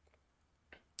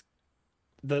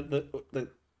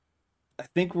I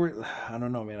think I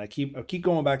don't know, man. I keep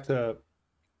going back to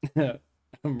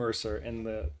Mercer and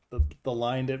the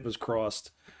line that was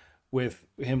crossed with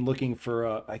him looking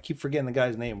for I keep forgetting the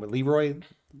guy's name. With Leroy,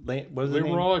 what is his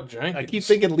name? Leroy Jenkins. I keep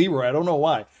thinking Leroy. I don't know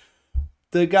why.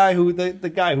 The guy who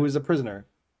was a prisoner,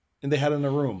 and they had in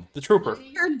the room. The trooper.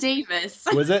 Or Davis.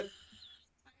 Was it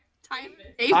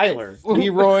Davis. Tyler?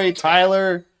 Leroy,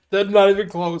 Tyler. That's not even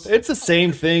close. It's the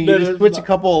same thing. You just switch a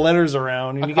couple of letters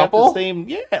around, and you got the same.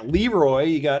 Yeah, Leroy.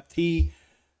 You got T.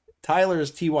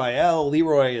 Tyler's TYL.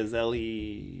 Leroy is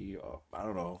LE. I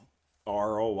don't know.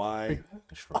 ROY.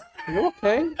 You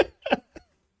okay?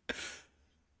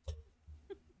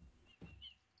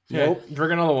 Nope. Yeah,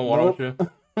 drink another one, why don't you?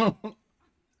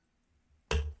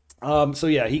 So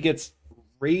yeah, he gets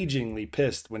ragingly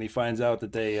pissed when he finds out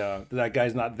that that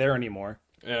guy's not there anymore.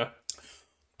 Yeah.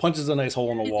 Punches a nice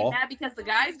hole in the Is he wall. mad because the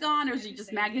guy's gone, or is he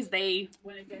just mad because they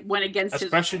went against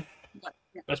Especially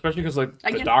because like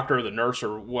the doctor or the nurse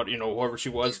or whoever she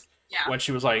was, when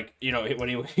she was like,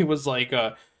 when he was like,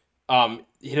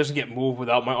 he doesn't get moved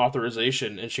without my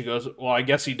authorization, and she goes, well, I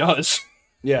guess he does.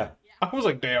 Yeah. I was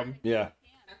like, damn. Yeah.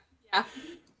 Yeah.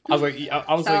 I was like,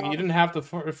 you didn't have to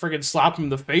friggin' slap him in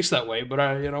the face that way, but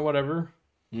whatever.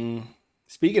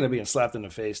 Speaking of being slapped in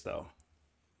the face, though,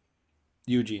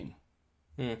 Eugene.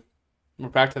 We're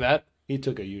back to that. He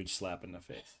took a huge slap in the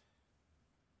face.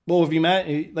 Well, if you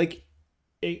like,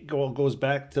 it goes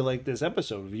back to like this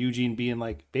episode of Eugene being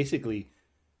like basically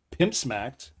pimp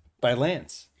smacked by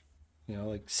Lance.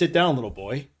 Like, sit down, little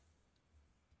boy.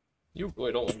 You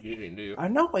really don't like Eugene, do you? I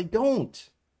know I don't.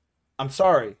 I'm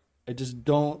sorry. I just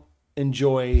don't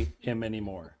enjoy him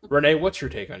anymore. Renee, what's your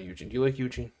take on Eugene? Do you like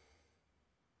Eugene?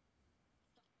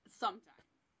 Sometimes.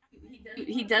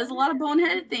 He does a lot of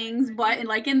boneheaded things, but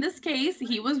like in this case,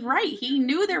 he was right. He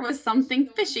knew there was something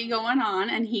fishy going on,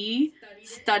 and he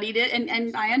studied it.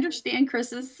 And I understand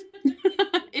Chris's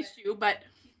issue, but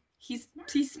he's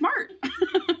smart.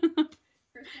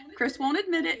 Chris won't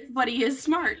admit it, but he is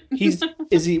smart.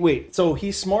 So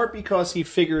he's smart because he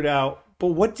figured out, but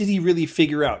what did he really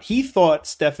figure out? He thought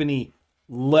Stephanie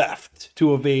left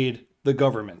to evade the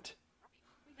government.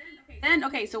 Then,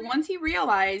 so once he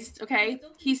realized,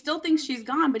 he still thinks she's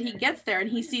gone, but he gets there and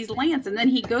he sees Lance, and then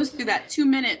he goes through that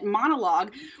 2-minute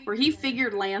monologue where he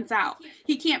figured Lance out.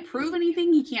 He can't prove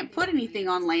anything, he can't put anything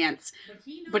on Lance,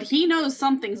 but he knows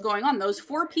something's going on. Those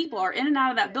 4 people are in and out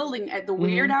of that building at the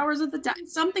weird hours of the time.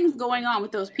 Something's going on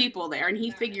with those people there, and he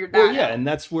figured that out. And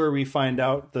that's where we find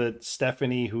out that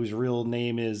Stephanie, whose real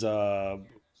name is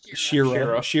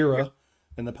Shira,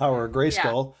 in the Power of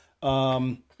Grayskull.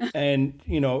 And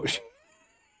you know,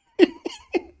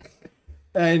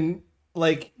 and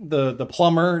like the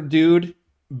plumber dude,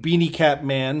 beanie cap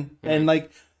man, and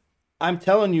like I'm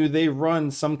telling you, they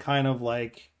run some kind of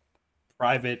like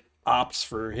private ops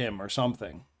for him or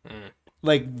something.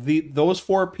 Like those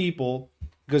 4 people,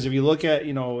 because if you look at,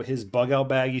 you know, his bug out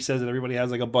bag, he says that everybody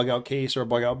has like a bug out case or a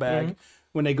bug out bag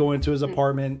when they go into his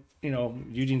apartment. You know,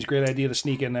 Eugene's great idea to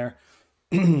sneak in there.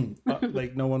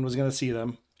 Like no one was gonna see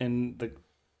them in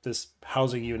this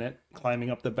housing unit climbing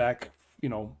up the back, you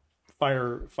know,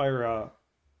 fire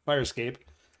escape.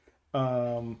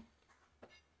 You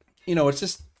know, it's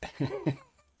just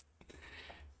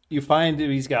you find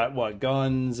he's got what,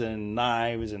 guns and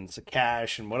knives and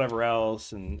cash and whatever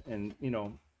else, and you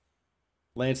know,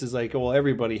 Lance is like, well,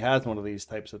 everybody has one of these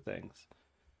types of things.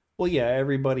 Well, yeah,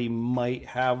 everybody might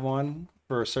have one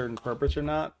for a certain purpose or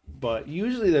not, but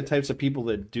usually the types of people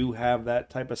that do have that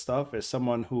type of stuff is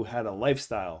someone who had a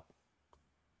lifestyle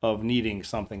of needing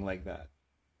something like that,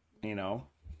 you know.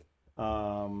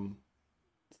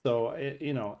 So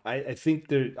you know, I think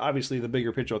that obviously the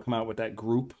bigger picture will come out with that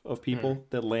group of people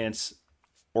that Lance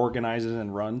organizes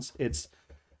and runs. It's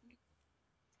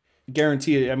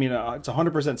guaranteed. I mean, it's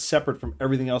 100% separate from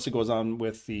everything else that goes on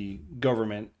with the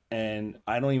government, and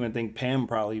I don't even think Pam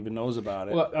probably even knows about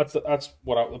it. Well, that's the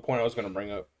point I was going to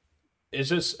bring up. Is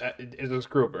this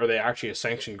group, are they actually a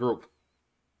sanctioned group?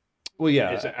 Well,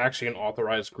 yeah, is it actually an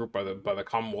authorized group by the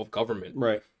Commonwealth government?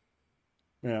 Right.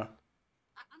 Yeah.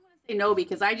 No,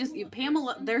 because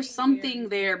Pamela, there's something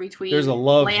there between. There's a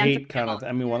love-hate kind of.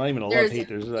 I mean, well, not even a love-hate.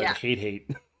 There's like a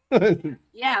hate.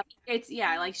 Yeah, it's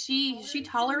like she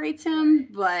tolerates him,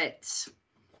 but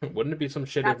wouldn't it be some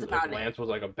shit if Lance was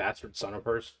like a bastard son of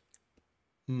hers?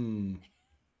 No,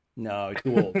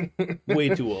 too old. Way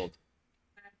too old.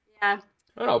 Yeah.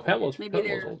 I don't know. Pamela's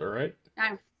older, right?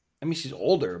 I mean, she's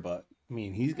older, but I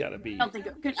mean, he's got to be. I don't think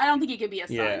he could be a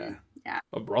son. Yeah.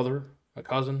 A brother, a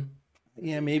cousin.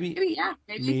 Yeah, maybe. Maybe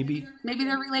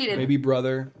they're related. Maybe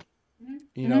brother.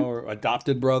 You know, or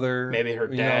adopted brother. Maybe her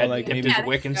dad, like maybe his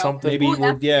wick and something. Maybe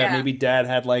maybe dad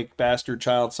had like bastard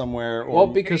child somewhere. Or... Well,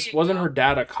 because wasn't her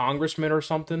dad a congressman or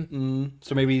something?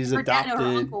 So maybe he's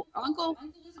adopted. Her uncle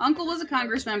was a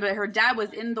congressman, but her dad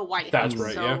was in the White House. That's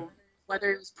right. So yeah.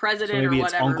 Whether it was president so maybe or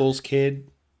whatever. It's uncle's kid.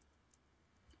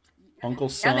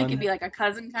 Uncle's son. Yeah, they could be like a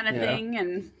cousin kind of thing,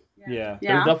 and yeah.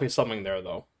 There's definitely something there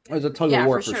though. There's a tug of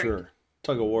war for sure.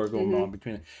 Tug of war going on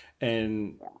between it.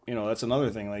 And you know, that's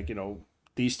another thing, like, you know,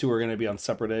 these two are going to be on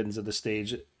separate ends of the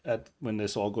stage when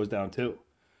this all goes down too,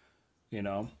 you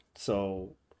know.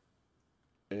 So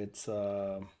it's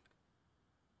I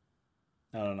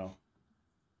don't know.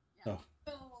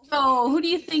 So who do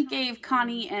you think gave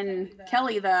Connie and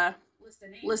Kelly the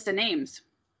list of names?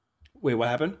 Wait, what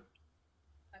happened?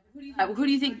 Who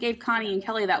do you think gave Connie and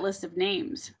Kelly that list of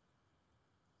names?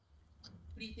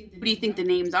 Who do you think the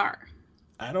names are?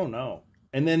 I don't know.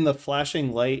 And then the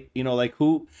flashing light, you know, like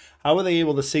how are they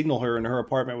able to signal her in her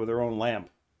apartment with her own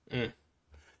lamp?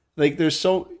 Like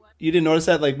you didn't notice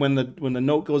that, like when the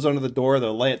note goes under the door,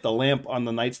 the lamp on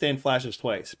the nightstand flashes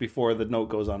twice before the note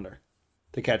goes under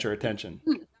to catch her attention.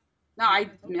 No, I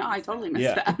totally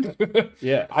missed that.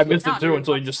 Yeah. I missed it too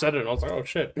until you just said it and I was like, oh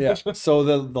shit. Yeah. So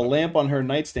the lamp on her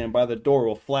nightstand by the door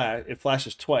will flash, it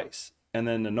flashes twice, and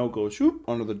then the note goes shoop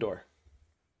under the door.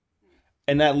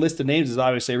 And that list of names is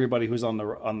obviously everybody who's on the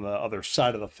other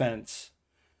side of the fence.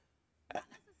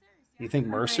 You think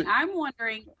Mercer? I'm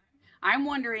wondering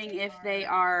if they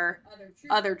are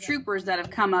other troopers that have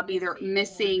come up either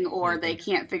missing or they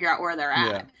can't figure out where they're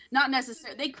at. Not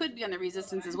necessarily. They could be on the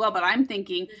resistance as well, but I'm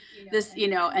thinking this, you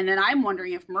know, and then I'm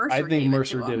wondering if Mercer. I think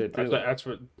Mercer did it too. That's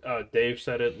what Dave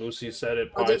said it. Lucy said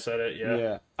it. Pi said it. Yeah.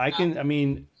 Yeah. I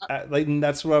mean, like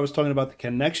that's what I was talking about, the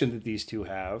connection that these two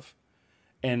have,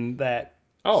 and that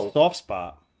soft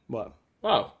spot. What?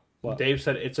 Wow. What? Dave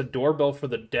said it's a doorbell for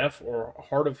the deaf or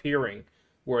hard of hearing,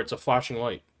 where it's a flashing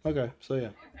light. Okay, so yeah,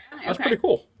 that's pretty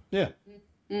cool. Yeah.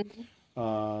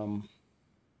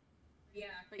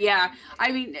 Yeah.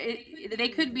 I mean, they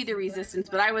could be the resistance,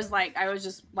 but I was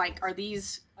just like, are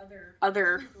these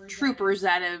other troopers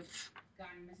that have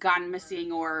gone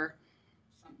missing or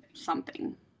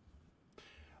something?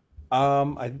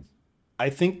 I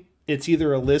think it's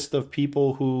either a list of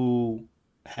people who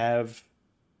are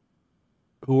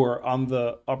on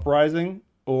the uprising,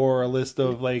 or a list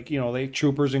of, like, you know, like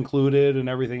troopers included and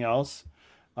everything else.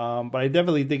 But I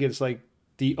definitely think it's like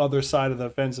the other side of the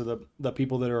fence of the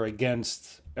people that are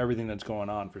against everything that's going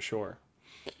on, for sure.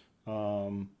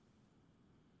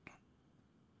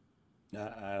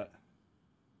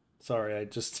 Sorry, I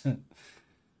just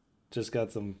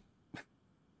got some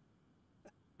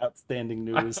Outstanding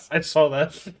news. I saw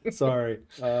that. Sorry.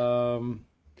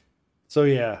 So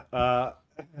yeah,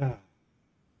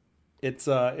 it's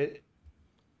I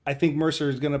think Mercer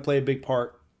is going to play a big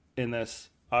part in this,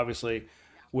 obviously,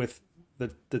 with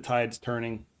the tides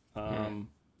turning, and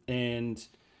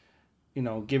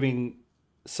giving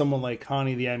someone like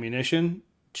Connie the ammunition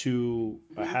to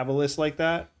have a list like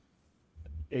that.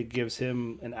 It gives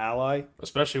him an ally,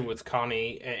 especially with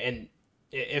Connie, and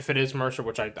if it is Mercer,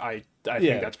 which I think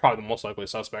that's probably the most likely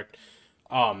suspect,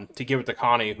 to give it to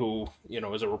Connie, who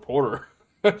is a reporter,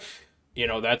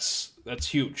 that's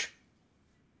huge.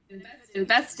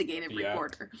 Investigative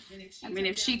reporter. I mean,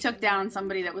 if she took down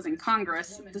somebody that was in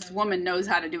Congress, this woman knows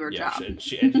how to do her job. And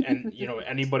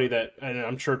anybody that, and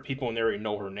I'm sure people in the area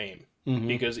know her name,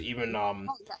 because even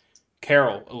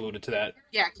Carol alluded to that.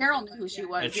 Yeah, Carol knew who she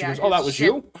was. And she goes, "Oh, that was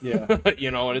you." Yeah.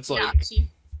 And it's like,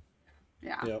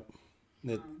 Yep.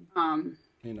 Yeah.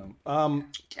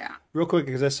 Real quick,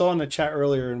 because I saw in the chat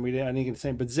earlier, and I didn't get the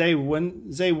same. But Zay,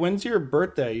 when's your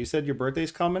birthday? You said your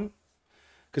birthday's coming.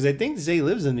 Because I think Zay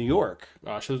lives in New York.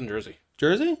 She lives in Jersey.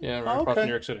 Jersey? Yeah, right across from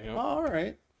New York City. Yeah. All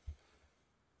right.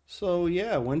 So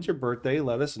yeah, when's your birthday?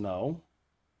 Let us know.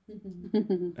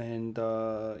 And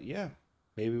yeah,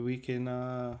 maybe we can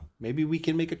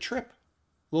make a trip,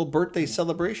 a little birthday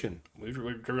celebration. We've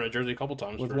driven to Jersey a couple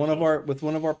times with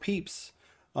one of our peeps.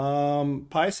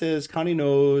 Pi says Connie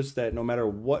knows that no matter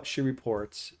what she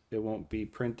reports, it won't be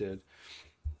printed.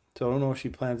 So I don't know if she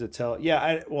plans to tell.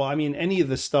 Yeah, I mean, any of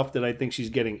the stuff that I think she's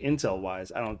getting intel-wise,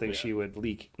 I don't think she would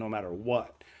leak no matter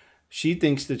what. She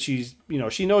thinks that she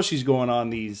knows she's going on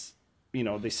these,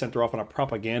 they sent her off on a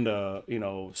propaganda,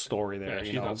 story there. Yeah,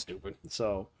 she's not stupid.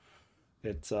 So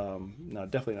it's, no,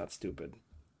 definitely not stupid.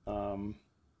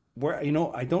 Where,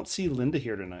 I don't see Linda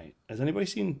here tonight. Has anybody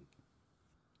seen,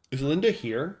 is Linda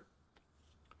here?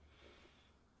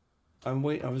 I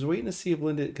was waiting to see if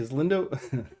Linda, because Linda...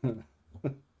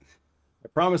 I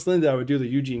promised Linda I would do the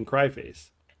Eugene cry face.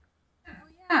 Oh,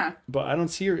 yeah. But I don't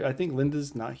see her. I think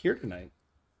Linda's not here tonight.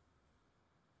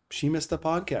 She missed a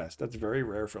podcast. That's very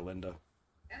rare for Linda.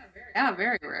 Yeah,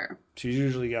 very rare. She's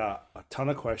usually got a ton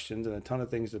of questions and a ton of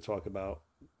things to talk about.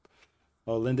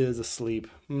 Oh, Linda is asleep.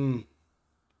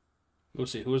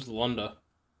 Lucy, who is Lunda?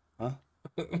 Huh?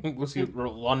 Lucy,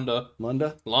 Lunda.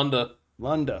 Lunda?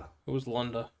 Lunda. Who is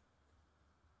Lunda?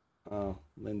 Oh,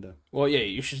 Linda. Well, yeah,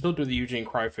 you should still do the Eugene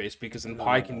cry face, because then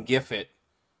Pi can gif it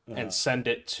and send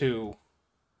it to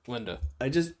Linda. I'll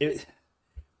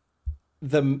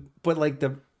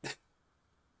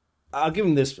give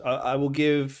him this. I will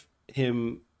give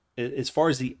him, as far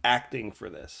as the acting for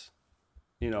this,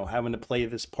 having to play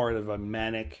this part of a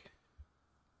manic,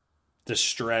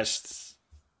 distressed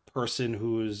person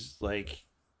who's like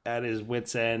at his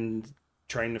wit's end,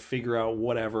 trying to figure out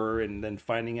whatever, and then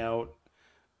finding out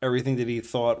everything that he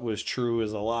thought was true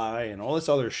is a lie, and all this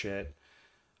other shit.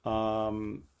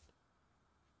 Pretty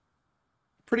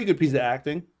good piece of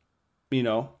acting,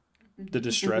 the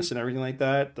distress and everything like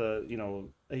that.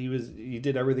 He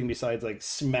did everything besides like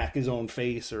smack his own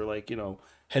face or like,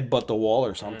 headbutt the wall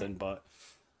or something. But,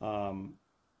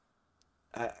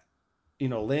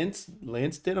 Lance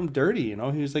did him dirty,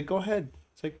 he was like, go ahead.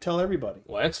 It's like, tell everybody.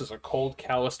 Lance is a cold,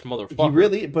 calloused motherfucker. He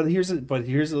really, but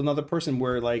here's another person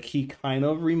where like he kind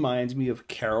of reminds me of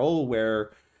Carol,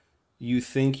 where you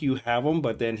think you have him,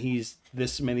 but then he's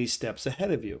this many steps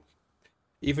ahead of you.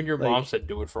 Even your mom said,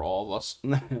 "Do it for all of us."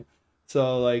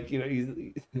 So like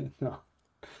no.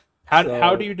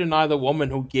 How do you deny the woman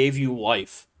who gave you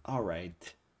life? All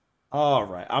right.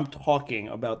 I'm talking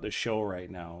about the show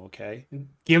right now, okay?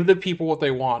 Give the people what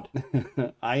they want.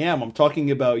 I am. I'm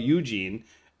talking about Eugene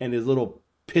and his little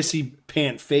pissy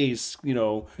pant face,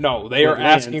 No, they are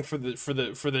Lance. Asking for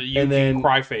the Eugene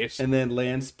cry face. And then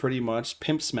Lance pretty much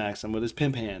pimp smacks him with his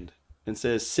pimp hand and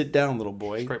says, "Sit down, little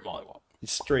boy." Straight mollywop.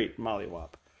 Straight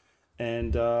mollywop.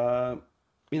 And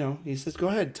he says, "Go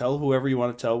ahead, tell whoever you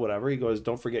want to tell, whatever." He goes,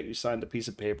 "Don't forget you signed a piece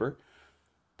of paper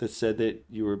that said that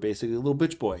you were basically a little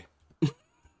bitch boy."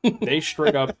 They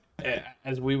straight up,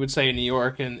 as we would say in New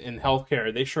York in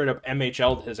healthcare, they straight up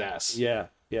MHL'd his ass. Yeah.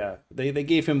 They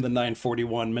gave him the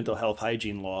 941 mental health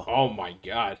hygiene law. Oh my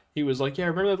god. He was like, "Yeah,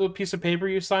 remember that little piece of paper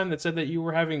you signed that said that you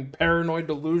were having paranoid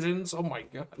delusions?" Oh my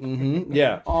god. Mm-hmm.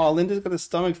 Yeah. Oh, Linda's got a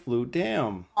stomach flu.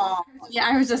 Damn. Oh,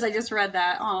 yeah, I just read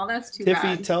that. Oh, that's too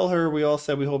Tiffy, bad. tell her we all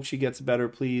said we hope she gets better,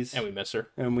 please. And we miss her.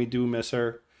 And we do miss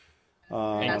her.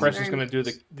 And Chris is going to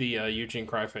do the Eugene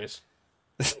cry face.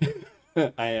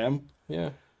 I am? Yeah.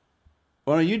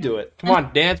 Why don't you do it? Come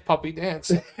on, dance, puppy, dance.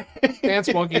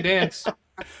 Dance, monkey, dance.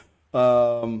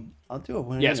 I'll do it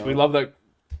when we love that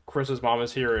Chris's mom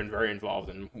is here and very involved,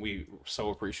 and we so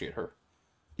appreciate her.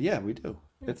 Yeah, we do.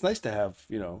 It's nice to have,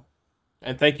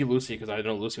 And thank you, Lucy, because I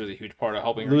know Lucy was a huge part of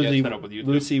helping her Lucy, get set up with YouTube.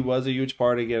 Lucy was a huge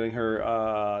part of getting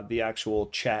her the actual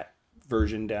chat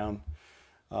version down.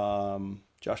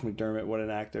 Josh McDermott, what an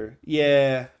actor.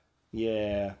 Yeah.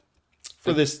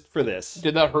 For this.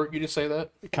 Did that hurt you to say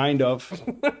that? Kind of.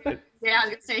 Yeah, I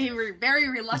was gonna say he was very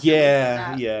reluctant.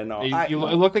 Yeah, no.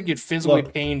 It looked like it physically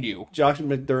pained you. Josh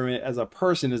McDermott as a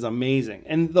person is amazing.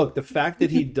 And look, the fact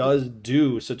that he does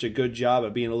do such a good job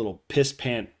of being a little piss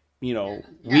pant,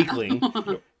 weakling,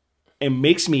 it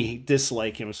makes me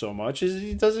dislike him so much. Is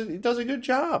he does a good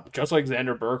job. Just like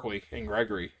Xander Berkeley and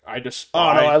Gregory. I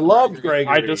loved Gregory.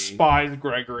 I despised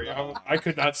Gregory. I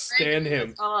could not stand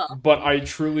him. But I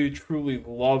truly, truly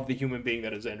love the human being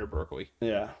that is Xander Berkeley.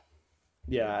 Yeah.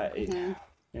 I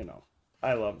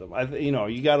loved him.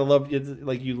 You gotta love it.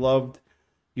 Like you loved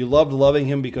loving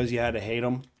him because you had to hate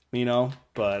him.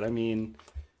 But I mean,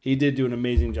 he did do an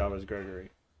amazing job as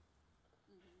Gregory.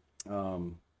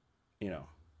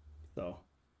 So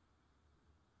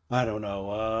I don't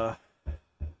know.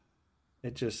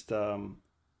 It just the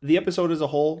episode as a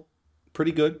whole,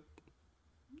 pretty good.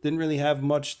 Didn't really have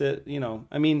much that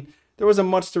I mean, there wasn't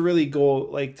much to really go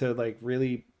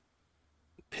really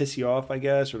piss you off, I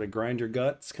guess, or to grind your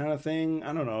guts kind of thing.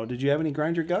 I don't know. Did you have any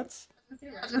grind your guts? I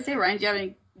was gonna say, Ryan, do you have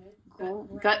any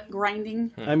gut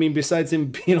grinding? I mean, besides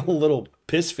him being a little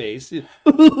piss face. There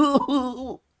we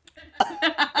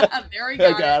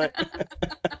I got it.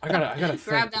 I gotta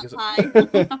grab think, that pie.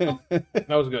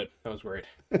 that was good. That was great.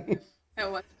 It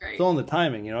was great. It's all in the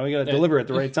timing, you gotta deliver at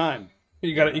the right time.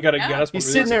 You gotta guess.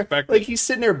 He's sitting there he's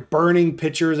sitting there burning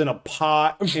pictures in a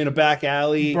pot in a back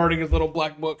alley, burning his little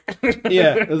black book.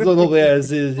 Yeah, his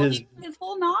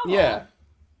whole novel. Yeah,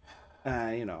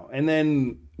 and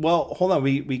then hold on,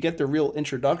 we get the real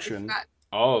introduction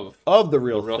of the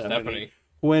real Stephanie,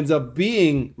 who ends up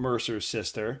being Mercer's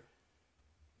sister.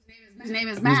 His name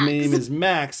is Max. His name is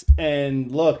Max,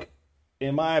 and look,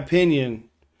 in my opinion,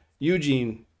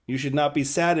 Eugene, you should not be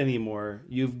sad anymore.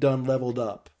 You've done leveled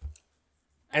up.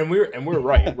 And we're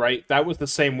right? That was the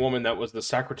same woman that was the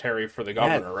secretary for the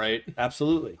governor, right?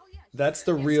 Absolutely. That's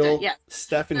the real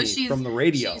Stephanie from the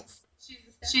radio.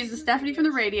 She's the Stephanie from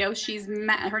the radio.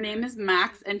 Her name is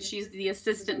Max, and she's the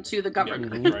assistant to the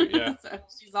governor. Yeah, right, yeah. So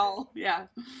she's all, yeah.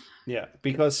 Yeah,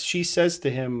 because she says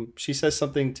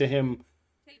something to him.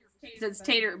 It's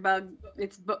Tater Bug.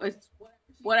 It's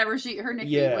whatever her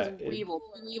nickname was, Weevil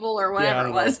or whatever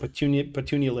it was.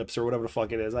 Petunia Lips or whatever the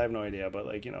fuck it is. I have no idea, but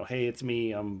hey, it's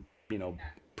me. I'm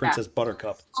Princess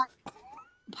Buttercup.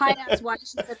 Pie asked why she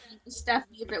said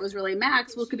Stephanie if it was really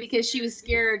Max. Well, because she was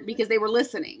scared because they were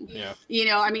listening. Yeah.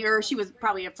 Or she was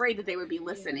probably afraid that they would be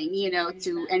listening,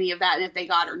 to any of that. And if they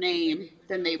got her name,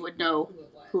 then they would know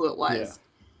who it was. Yeah.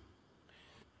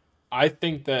 I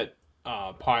think that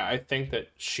I think that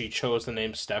she chose the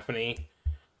name Stephanie.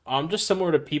 Just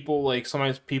similar to people, like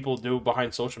sometimes people do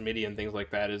behind social media and things like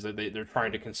that, is that they're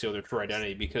trying to conceal their true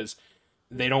identity because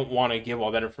they don't want to give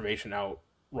all that information out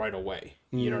right away.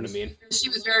 You know what I mean? She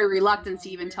was very reluctant to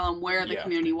even tell him where the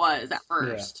community was at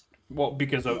first. Yeah. Well,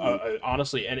 because of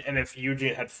honestly, and if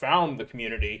Eugene had found the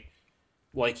community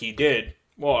like he did,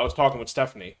 well, I was talking with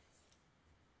Stephanie.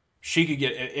 She could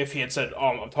get, if he had said,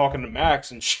 I'm talking to Max,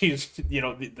 and she's,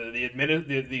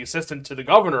 the assistant to the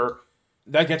governor,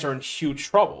 that gets her in huge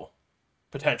trouble,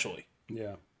 potentially.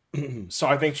 Yeah. So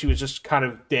I think she was just kind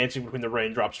of dancing between the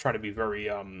raindrops, trying to be very,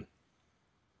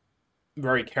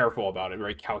 very careful about it,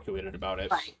 very calculated about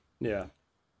it. Right. Yeah.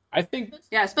 I think.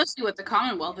 Yeah, especially with the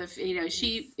Commonwealth, if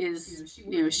she is,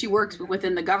 she works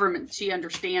within the government, she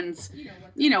understands,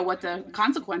 what the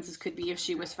consequences could be if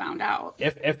she was found out.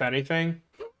 If anything,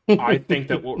 I think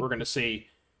that what we're going to see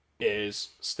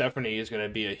is Stephanie is going to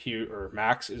be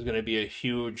Max is going to be a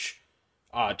huge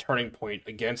turning point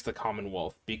against the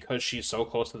Commonwealth because she's so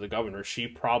close to the governor. She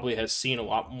probably has seen a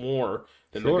lot more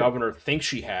than the governor thinks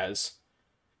she has,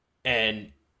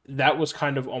 and that was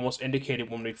kind of almost indicated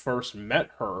when we first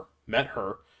met her,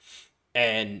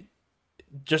 and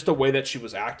just the way that she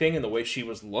was acting and the way she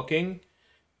was looking.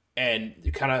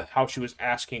 And kind of how she was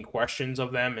asking questions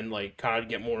of them and like kind of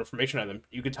get more information out of them.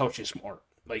 You could tell she's smart.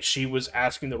 Like she was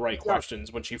asking the right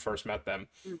questions when she first met them.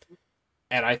 Mm-hmm.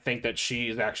 And I think that she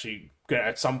is actually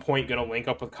at some point going to link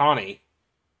up with Connie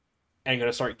and going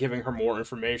to start giving her more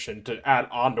information to add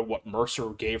on to what Mercer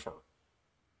gave her.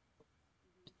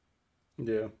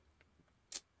 Yeah.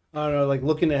 I don't know, like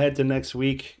looking ahead to next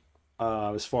week,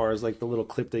 as far as like the little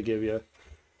clip they give you,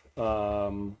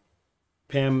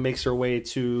 Pam makes her way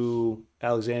to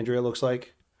Alexandria, it looks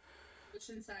like.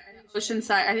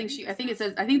 Oceanside. I think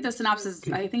the synopsis,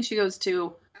 I think she goes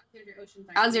to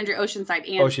Alexandria Oceanside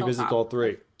and Oh, she visits Hilltop. all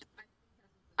three.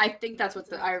 I think that's what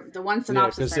the one Yeah,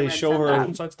 synopsis because I they read show said her. that.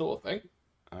 Oceanside still a thing?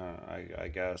 I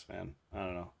guess, man. I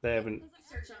don't know. They haven't.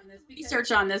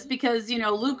 Research on this because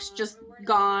Luke's just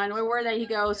gone. Where did he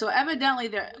go? So evidently,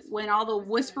 when all the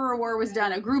Whisperer War was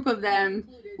done, a group of them,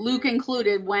 Luke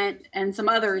included, went, and some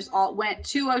others all went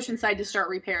to Oceanside to start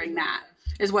repairing that.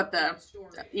 Is what the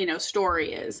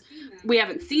story is. We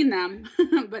haven't seen them,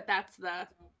 but that's the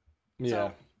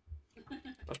Yeah.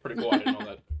 That's pretty cool. I didn't know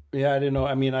that. Yeah, I didn't know.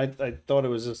 I mean, I thought it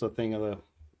was just a thing of the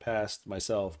past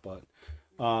myself, but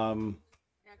I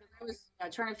was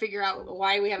trying to figure out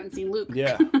why we haven't seen Luke.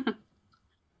 yeah.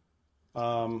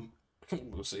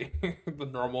 We'll see. The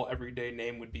normal everyday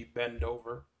name would be Bend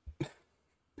Over.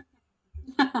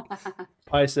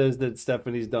 Pi says that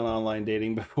Stephanie's done online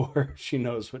dating before. She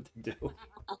knows what to do.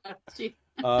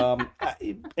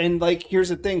 And like, here's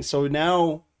the thing. So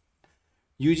now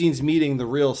Eugene's meeting the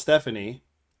real Stephanie.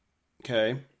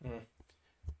 Okay.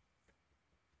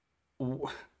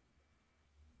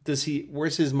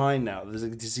 Where's his mind now?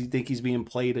 Does he think he's being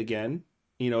played again?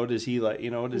 Does he does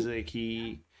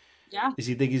he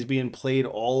think he's being played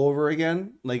all over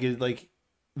again? Like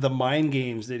the mind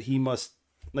games that he must,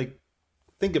 like,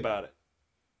 think about it.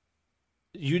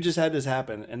 You just had this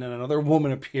happen, and then another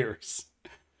woman appears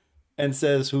and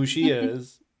says who she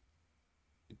is,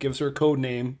 gives her a code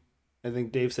name. I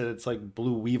think Dave said it's like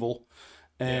Blue Weevil,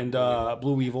 and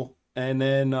Blue Weevil, and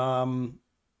then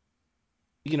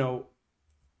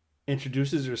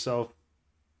introduces herself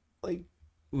like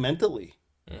mentally.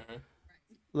 Mm-hmm.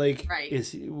 Right.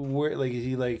 Is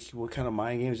he like, what kind of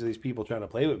mind games are these people trying to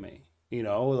play with me?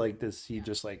 Like, does he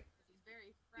just like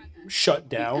shut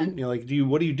down?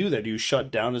 What do you do there? Do you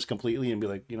shut down this completely and be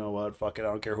like, you know what, fuck it, I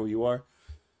don't care who you are?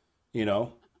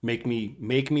 Make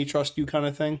me trust you, kind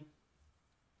of thing.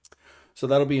 So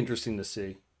that'll be interesting to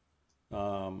see,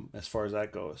 as far as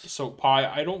that goes. So, Pi,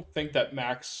 I don't think that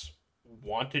Max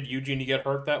wanted Eugene to get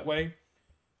hurt that way.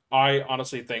 I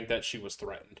honestly think that she was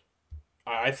threatened.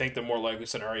 I think the more likely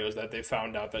scenario is that they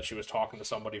found out that she was talking to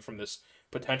somebody from this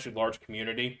potentially large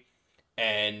community,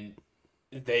 and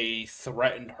they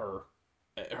threatened her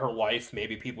life,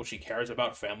 maybe people she cares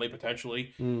about, family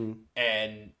potentially,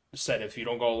 and said, if you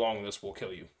don't go along with this, we'll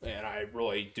kill you. And I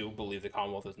really do believe the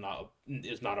Commonwealth is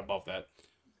not above that.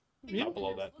 Not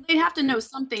below that. They'd have to know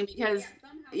something because,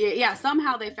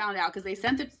 somehow they found out because they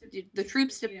sent the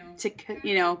troops to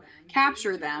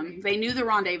capture them. They knew the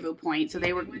rendezvous point, so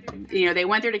they were, they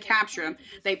went there to capture them.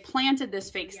 They planted this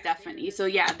fake Stephanie. So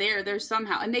there's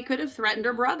somehow, and they could have threatened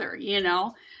her brother.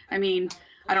 I mean,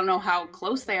 I don't know how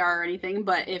close they are or anything,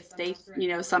 but if they,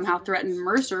 somehow threatened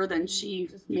Mercer, then she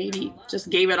maybe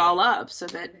just gave it all up so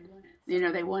that,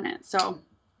 they wouldn't. So.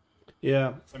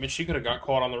 Yeah. I mean, she could have got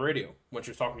caught on the radio when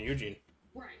she was talking to Eugene.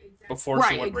 Before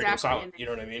she went radio silent. You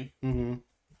know what I mean? Mm-hmm.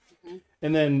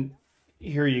 And then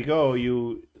here you go.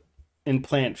 You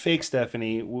implant fake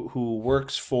Stephanie, who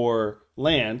works for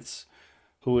Lance,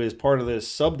 who is part of this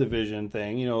subdivision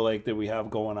thing, like that we have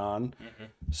going on. Mm-hmm.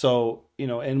 So,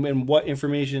 and what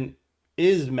information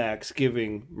is Max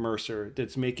giving Mercer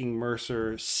that's making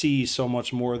Mercer see so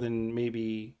much more than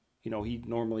maybe, he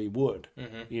normally would, I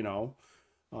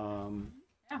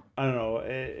don't know.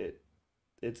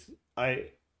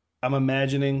 I'm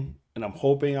imagining and I'm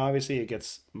hoping, obviously, it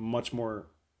gets much more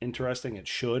interesting. It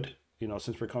should,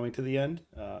 since we're coming to the end.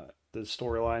 The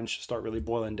storyline should start really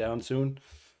boiling down soon.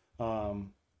 I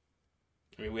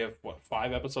mean, we have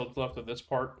 5 episodes left of this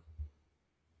part,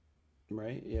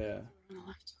 right? Yeah.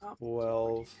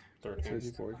 12, 13,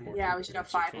 14. Yeah, we should have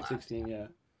 5 left. 16. Yeah.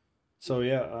 So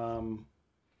yeah.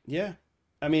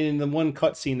 I mean, in the one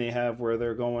cutscene they have where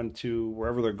they're going to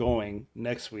wherever they're going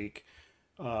next week,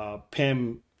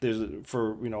 Pym,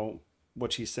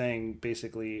 what she's saying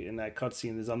basically in that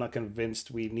cutscene is, I'm not convinced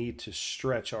we need to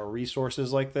stretch our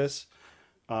resources like this,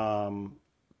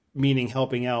 meaning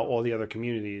helping out all the other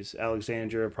communities,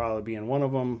 Alexandria probably being one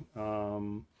of them,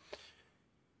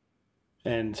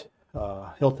 and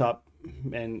Hilltop,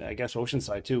 and I guess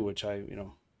Oceanside too, which I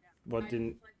feel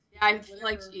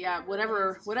like,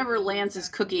 whatever Lance is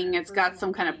cooking, it's got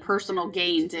some kind of personal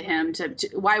gain to him.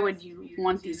 Why would you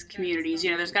want these communities?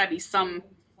 There's got to be some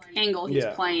angle he's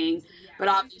playing. But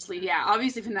obviously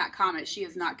from that comment, she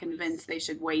is not convinced they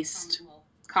should waste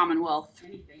Commonwealth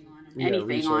anything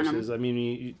resources. on him. I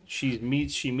mean, she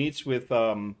meets with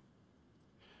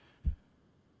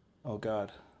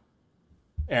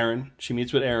Aaron. She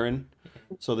meets with Aaron,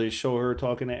 so they show her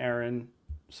talking to Aaron.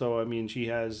 So, I mean, she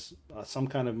has some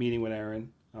kind of meeting with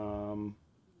Aaron. So,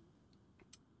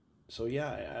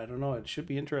 I don't know. It should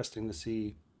be interesting to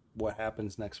see what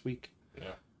happens next week.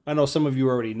 Yeah. I know some of you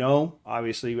already know.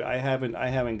 Obviously, I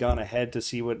haven't gone ahead to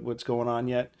see what's going on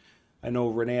yet. I know,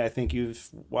 Renee, I think you've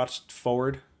watched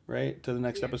forward, right, to the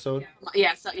next episode.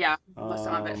 Yeah, so yeah,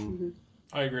 some of it.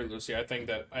 I agree, Lucy. I think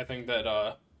that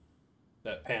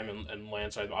that Pam and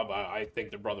Lance, I think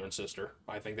they're brother and sister.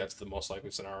 I think that's the most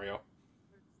likely scenario.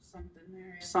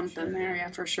 Something there, yeah,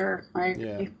 for sure. I agree.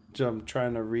 Yeah. So I'm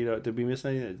trying to read out. Did we miss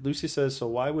anything? Lucy says, so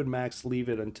why would Max leave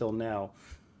it until now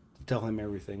to tell him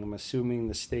everything? I'm assuming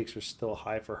the stakes are still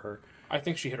high for her. I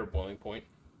think she hit her boiling point.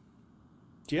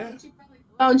 Yeah.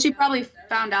 Oh, and she probably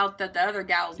found out that the other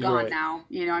gal's gone Right. now.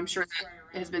 You know, I'm sure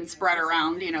that has been spread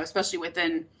around, you know, especially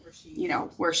within, you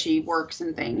know, where she works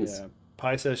and things. Yeah.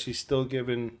 Pi says she's still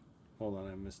giving. Hold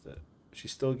on, I missed it.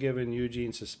 She's still giving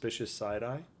Eugene suspicious side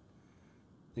eye.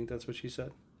 I think that's what she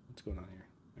said. What's going on here?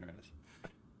 There it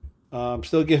is.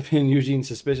 Still giving Eugene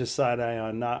suspicious side eye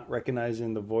on not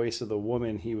recognizing the voice of the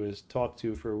woman he was talked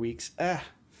to for weeks.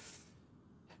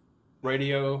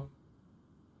 Radio,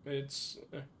 it's.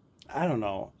 I don't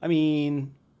know. I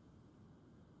mean,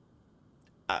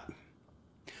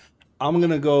 I'm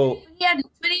gonna go.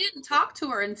 But he didn't talk to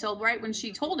her until right when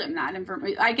she told him that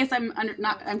information. I guess I'm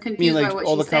I confused mean, by like what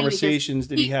all the she's saying, conversations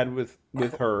that he had with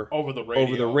her over the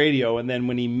radio, and then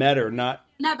when he met her, not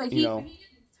No, but you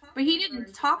but he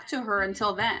didn't talk to her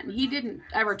until then. He didn't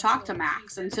ever talk to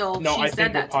Max until No, she I said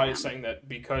think that what to Pi him. is saying that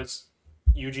because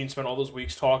Eugene spent all those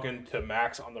weeks talking to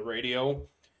Max on the radio,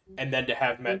 and then to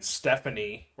have met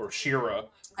Stephanie or Shira.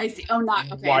 I see. Oh,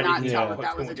 not okay. Why Not did he until not put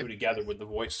that two was and two together with the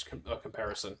voice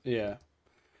comparison? Yeah.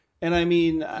 And I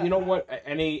mean, You know what?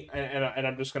 And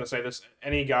I'm just gonna say this: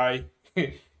 any guy,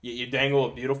 you dangle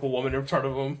a beautiful woman in front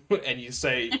of him, and you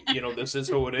say, you know, this is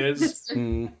who it is.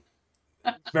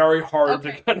 Very hard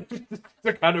to kind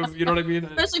of, you know what I mean?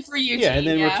 Especially for Eugene. yeah, and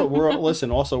then we're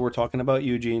listen. Also, we're talking about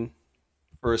Eugene.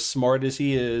 For as smart as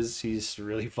he is, he's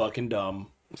really fucking dumb.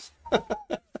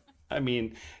 I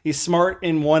mean, he's smart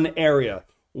in one area.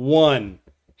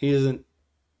 He is an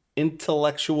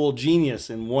intellectual genius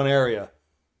in one area,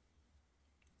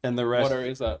 and the rest. What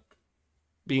area is that?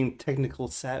 Being technically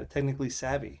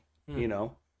savvy. You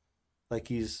know, like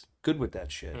he's good with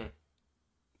that shit.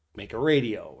 Make a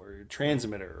radio or a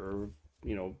transmitter or,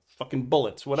 you know, fucking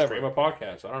bullets, whatever. Stream a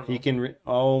podcast. I don't know. He can.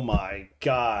 Oh my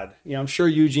god. Yeah, I'm sure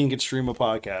Eugene could stream a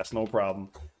podcast, no problem.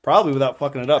 Probably without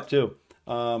fucking it up too.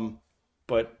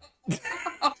 But.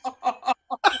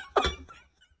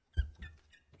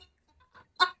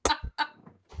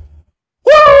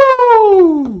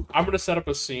 Woo! I'm gonna set up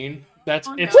a scene. I'm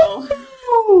just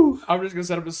gonna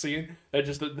set up a scene that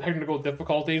just the technical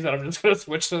difficulties, and I'm just gonna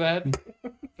switch to that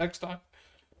next time.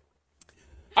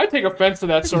 I take offense to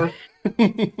that, sir.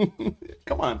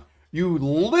 Come on. You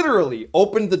literally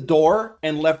opened the door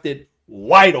and left it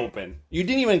wide open. You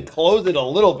didn't even close it a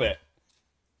little bit.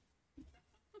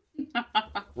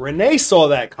 Renee saw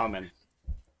that coming.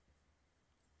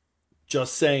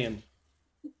 Just saying.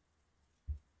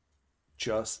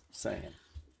 Just saying.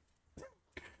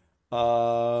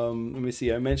 Let me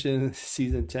see. I mentioned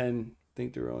season 10. I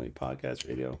think there were only podcast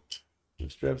radio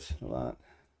strips a lot.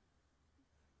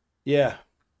 Yeah.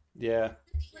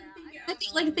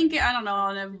 I think I don't know,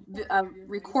 on a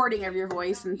recording of your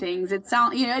voice and things, it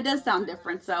does sound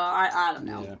different. So I don't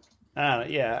know.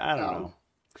 Yeah. I don't know.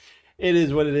 It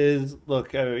is what it is.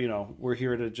 Look, you know, we're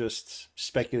here to just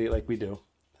speculate like we do.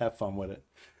 Have fun with it.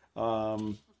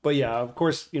 But yeah, of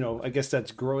course, you know, I guess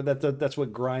that's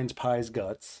what grinds Pi's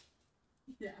guts.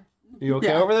 Yeah. You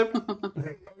okay over there?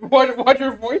 What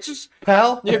your voice is,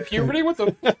 pal? You have puberty with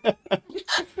them?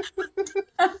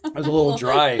 I was a little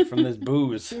dry from this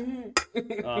booze.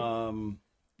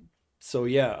 So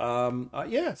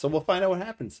yeah. So we'll find out what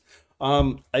happens.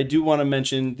 I do want to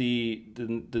mention the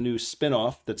new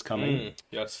spin-off that's coming.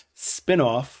 Yes.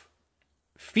 Spin-off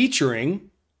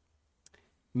featuring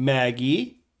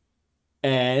Maggie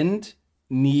and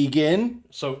Negan.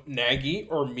 So Nagy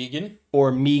or Megan?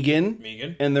 Or Megan.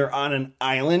 Megan. And they're on an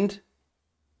island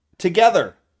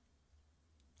together.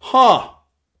 Huh.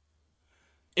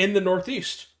 In the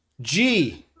Northeast.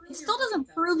 Gee. It still doesn't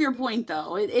prove your point,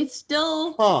 though. It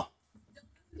still. Huh.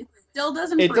 It still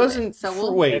doesn't. It prove doesn't. It.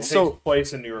 So Wait. It takes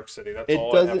place in New York City. That's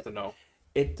all I have to know.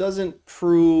 It doesn't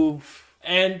prove.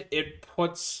 And it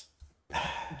puts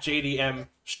JDM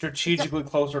strategically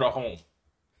closer to home.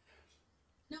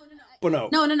 But no.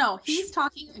 No. He's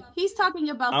talking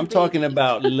about. I'm talking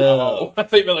about love. I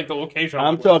think like the location.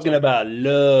 I'm talking about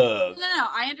love. No.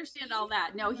 I understand all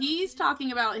that. No, he's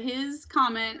talking about his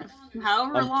comment.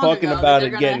 However long ago. I'm talking about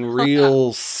it getting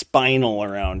real spinal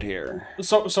around here.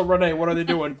 So Renee, what are they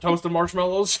doing? Toasted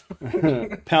marshmallows?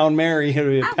 Pound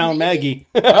Mary, Pound Maggie.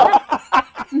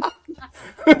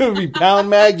 It'd be Pound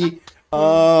Maggie.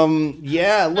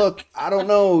 Yeah, look, I don't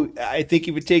know. I think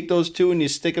if you take those two and you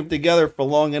stick them together for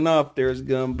long enough, there's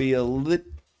gonna be a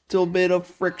little bit of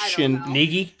friction. know.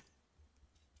 Negy?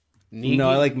 No,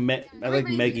 I like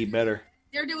Meggie better.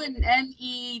 They're doing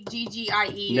Neggie is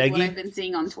what Neggie? I've been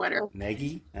seeing on Twitter.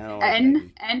 Neggie? I don't like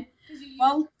Meggie.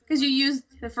 Well, because you used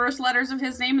the first letters of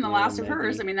his name and the last of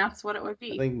hers. Meggie. I mean, that's what it would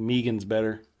be. I think Megan's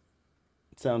better.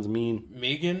 It sounds mean.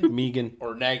 Megan? Megan.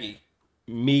 Or Nagy?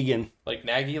 Megan. Like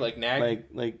Nagy? Like Nag?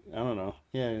 Like I don't know.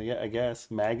 Yeah, I guess.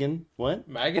 Megan? What?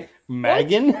 Megan?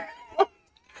 Megan?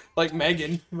 Like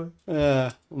Megan.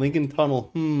 Lincoln Tunnel.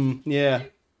 Yeah.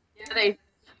 Yeah,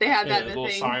 they had that in the little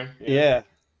thing. sign. Yeah.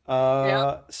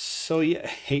 So yeah,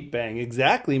 hate bang.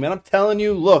 Exactly, man. I'm telling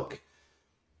you, look.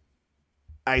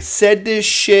 I said this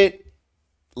shit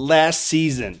last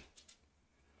season.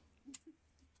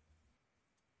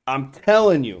 I'm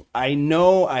telling you. I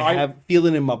know I have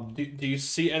feeling in my... Do you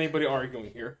see anybody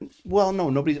arguing here? Well, no,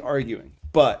 nobody's arguing.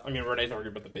 But... I mean, Renee's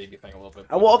arguing about the baby thing a little bit.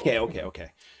 Well,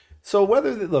 okay. So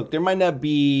look, there might not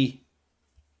be...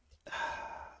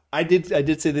 I did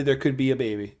say that there could be a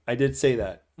baby. I did say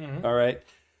that. Mm-hmm. All right.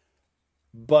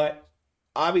 But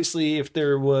obviously, if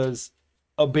there was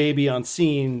a baby on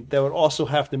scene, that would also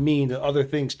have to mean that other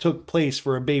things took place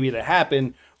for a baby to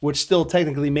happen, which still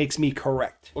technically makes me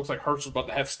correct. Looks like Herschel's about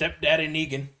to have stepdaddy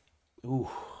Negan. Ooh,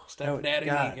 Stepdaddy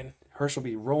God. Negan. Herschel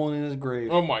be rolling in his grave.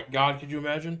 Oh my God! Could you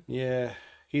imagine? Yeah,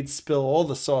 he'd spill all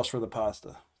the sauce for the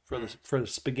pasta, for the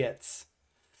spaghettis.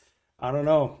 I don't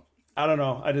know. I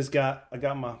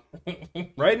got my.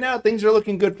 Right now, things are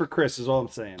looking good for Chris. Is all I'm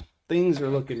saying. Things are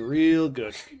looking real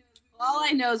good. All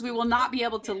I know is we will not be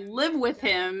able to live with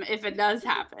him if it does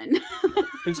happen.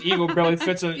 His ego barely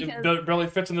fits in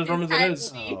his room as it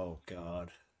is. Oh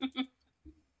God.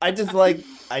 I just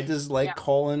like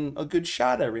calling a good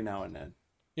shot every now and then.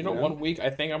 You know, 1 week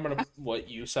I think I'm gonna let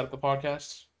you set up the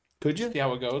podcast. Could you see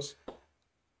how it goes?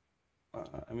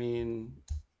 I mean,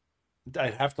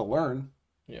 I'd have to learn.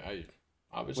 Yeah,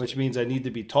 obviously. Which means I need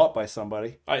to be taught by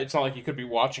somebody. It's not like you could be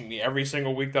watching me every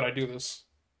single week that I do this.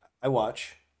 I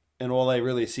watch, and all I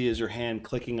really see is your hand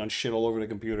clicking on shit all over the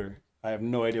computer. I have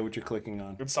no idea what you're clicking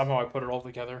on. And somehow I put it all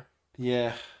together.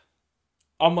 Yeah.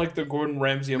 I'm like the Gordon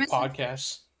Ramsay of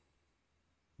podcasts.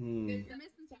 Some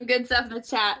good stuff in the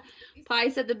chat. Pi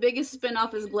said the biggest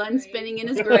spinoff is Glenn spinning in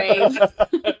his grave.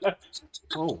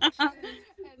 Oh.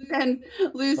 And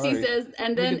Lucy says,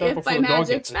 and then if by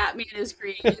magic Batman is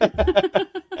created.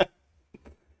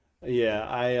 Yeah,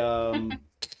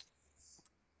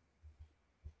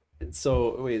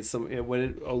 So wait,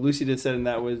 Lucy did said, and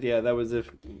that was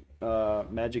if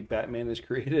Magic Batman is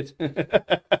created. They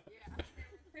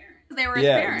were his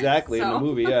parents, exactly so. In the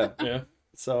movie, yeah. Yeah.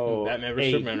 So Batman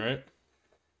vs Superman, right?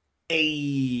 Hey,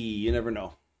 you never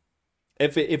know.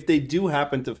 If they do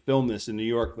happen to film this in New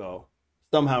York, though,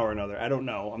 somehow or another, I don't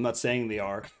know. I'm not saying they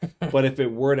are, but if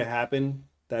it were to happen,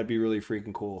 that'd be really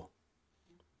freaking cool.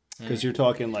 Because you're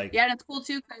talking like and it's cool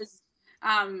too because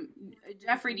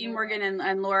Jeffrey Dean Morgan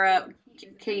and Laura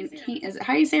Kane is it,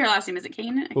 how do you say her last name? Is it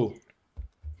Kane? Who?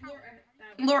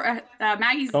 Laura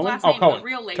Maggie's Cohen? last name, Cohen. the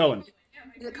real lady. Cohen.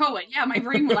 Is it Cohen? Yeah, my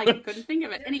brain couldn't think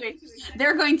of it. Anyway,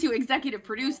 they're going to executive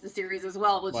produce the series as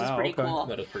well, which is pretty cool.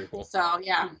 That is pretty cool. So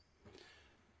yeah.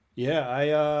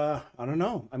 Yeah, I don't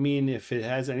know. I mean, if it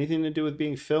has anything to do with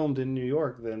being filmed in New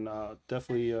York, then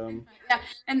definitely.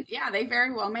 They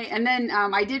very well may. And then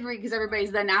I did read because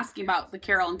everybody's then asking about the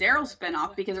Carol and Daryl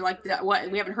spinoff because they're like, what?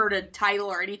 We haven't heard a title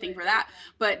or anything for that.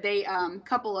 But they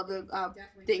couple of the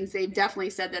things they've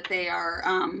definitely said that they are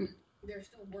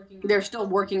they're still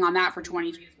working on that for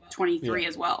 2023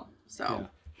 as well. So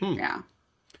yeah.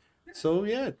 So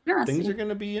yeah, things are going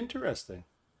to be interesting.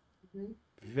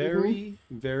 Very,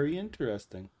 very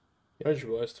interesting. I just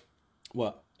realized.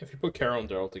 What? If you put Carol and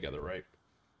Daryl together, right?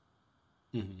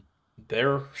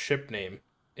 Their ship name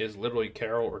is literally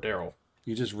Carol or Daryl.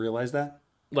 You just realized that?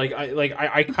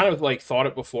 I kind of like thought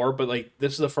it before, but like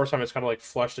this is the first time it's kind of like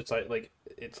flushed. It's like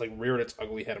reared its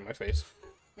ugly head in my face.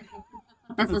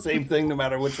 It's the same thing, no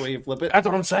matter which way you flip it. That's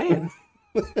what I'm saying.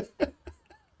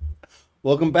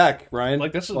 Welcome back, Ryan.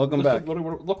 Like this is welcome back. What it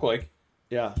would look like.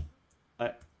 Yeah,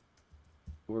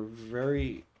 we're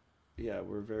very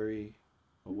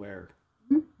aware.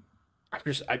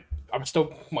 I'm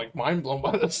still like mind blown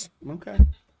by this. Okay.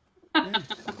 Yeah.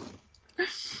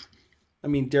 I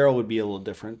mean, Daryl would be a little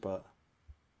different, but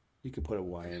you could put a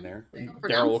Y in there.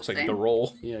 Daryl looks like the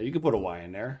roll. Yeah, you could put a Y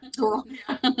in there.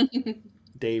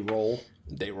 Day roll.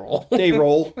 Day roll. Day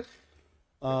roll.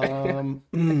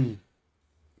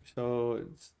 So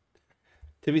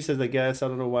Timmy says, I guess I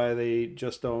don't know why they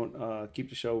just don't keep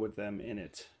the show with them in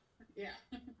it.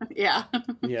 Yeah. Yeah.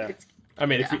 I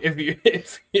mean,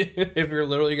 if you're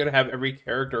literally gonna have every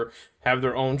character have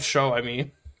their own show, I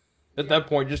mean, at that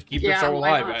point, just keep the Yeah, show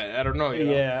why alive. not? I don't know. You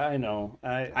know? Yeah, I know.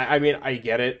 I mean, I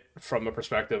get it from the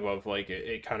perspective of like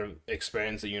it kind of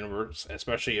expands the universe,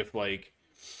 especially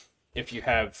if you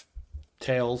have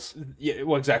Tails. yeah,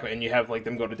 well, exactly, and you have like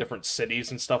them go to different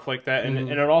cities and stuff like that, and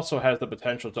Mm-hmm. and it also has the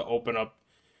potential to open up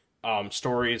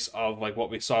stories of like what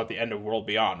we saw at the end of World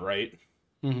Beyond, right?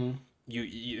 Mm-hmm.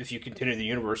 If you continue the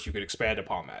universe, you could expand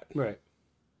upon that. Right.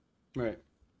 Right.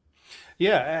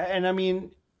 Yeah, and I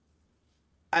mean,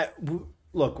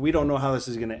 look, we don't know how this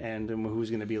is going to end and who's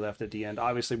going to be left at the end.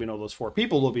 Obviously, we know those 4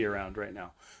 people will be around right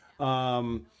now.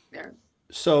 There.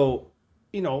 So,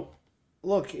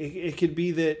 look, it could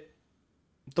be that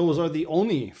those are the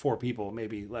only 4 people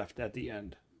maybe left at the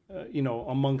end.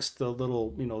 Amongst the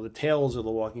little, the tales of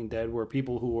The Walking Dead, where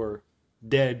people who were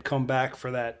dead come back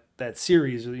for that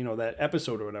series, that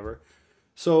episode or whatever.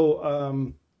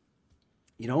 So,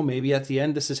 maybe at the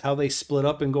end, this is how they split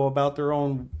up and go about their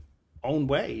own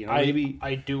way. Maybe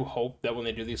I do hope that when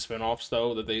they do these spin-offs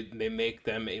though, that they make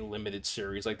them a limited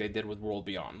series like they did with World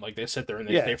Beyond. Like they sit there and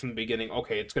they say from the beginning,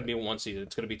 okay, it's gonna be 1 season,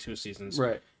 it's gonna be 2 seasons,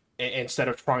 right. Instead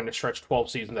of trying to stretch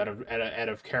 12 seasons out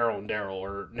of Carol and Daryl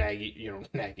or Maggie,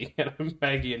 Maggie and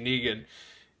Maggie and Negan.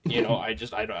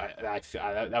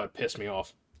 That would piss me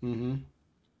off. Mm-hmm.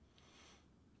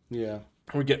 Yeah.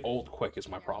 We get old quick is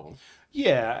my problem.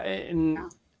 Yeah, and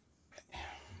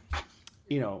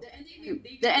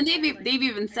And they've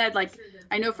even said, like,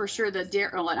 I know for sure that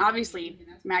Daryl and obviously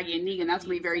Maggie and Negan, that's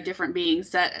gonna be very different being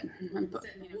set in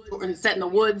the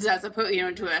woods as opposed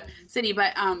to a city,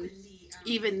 but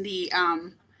even the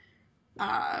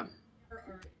Nora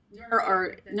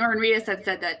and Rita said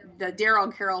that the Daryl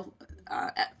and Carol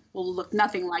will look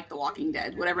nothing like The Walking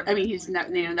Dead. Whatever, I mean, he's not,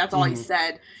 that's all he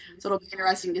said. So it'll be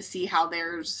interesting to see how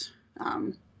theirs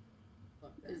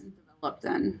is developed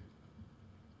then.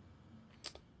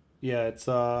 Yeah, it's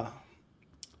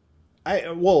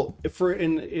it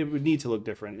would need to look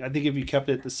different. I think if you kept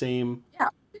it the same. Yeah.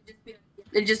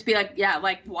 It'd just be like,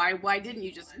 why didn't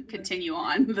you just continue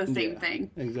on the same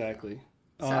thing? Exactly.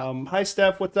 So. Hi,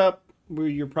 Steph. What's up?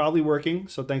 You're probably working,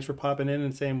 so thanks for popping in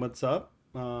and saying what's up.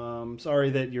 Sorry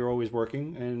that you're always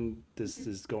working and this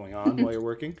is going on while you're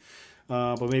working.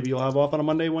 But maybe you'll have off on a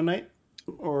Monday one night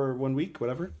or 1 week,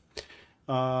 whatever.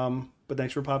 But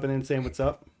thanks for popping in and saying what's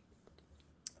up.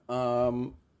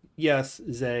 Yes,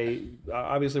 Zay.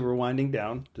 Obviously, we're winding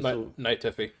down. Night,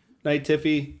 Tiffy. Night,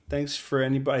 Tiffy. Thanks for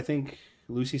anybody. I think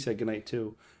Lucy said goodnight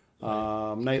too.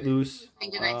 Night, Luce.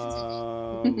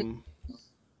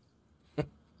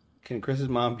 Can Chris's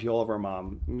mom be all of our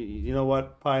mom? You know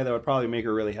what, Pi? That would probably make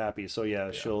her really happy. So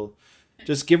yeah, she'll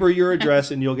just give her your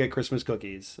address and you'll get Christmas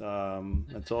cookies.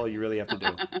 That's all you really have to do.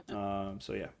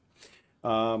 So yeah.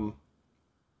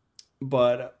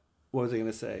 But what was I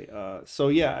going to say? So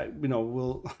yeah,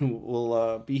 we'll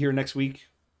be here next week.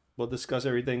 We'll discuss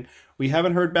everything. We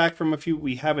haven't heard back from a few.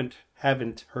 We haven't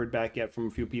heard back yet from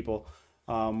a few people.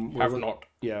 Have not.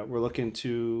 Yeah, we're looking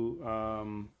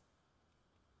to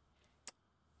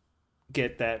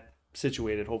get that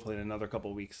situated. Hopefully in another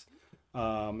couple of weeks.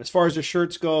 As far as the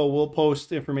shirts go, we'll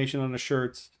post information on the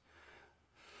shirts.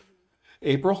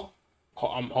 April.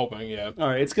 I'm hoping, yeah. All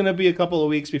right, it's gonna be a couple of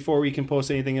weeks before we can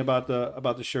post anything about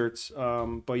the shirts.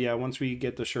 But yeah, once we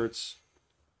get the shirts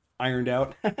ironed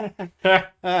out,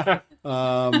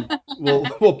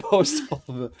 we'll post all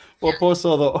the we'll post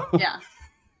all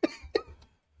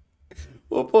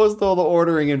the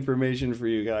ordering information for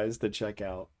you guys to check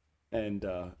out, and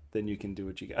then you can do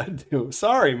what you gotta do.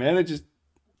 Sorry, man, it just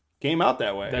came out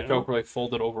that way. That joke really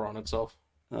folded over on itself.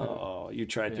 Oh, you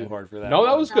tried too hard for that. No,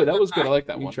 that was good. That was good. I like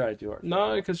that you one. tried too hard.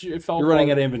 No, because it felt. You're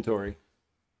running out of inventory.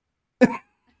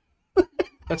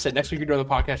 That's it. Next week you're doing the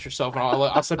podcast yourself, and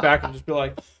I'll sit back and just be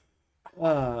like,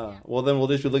 well, then we'll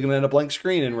just be looking at a blank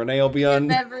screen, and Renee will be on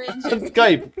Beverage.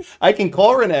 Skype. I can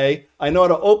call Renee. I know how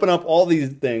to open up all these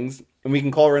things, and we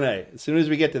can call Renee. As soon as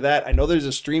we get to that, I know there's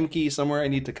a stream key somewhere I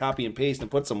need to copy and paste and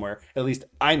put somewhere. At least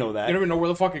I know that. you don't even know where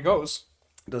the fuck it goes.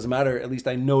 It doesn't matter. At least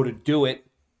I know to do it.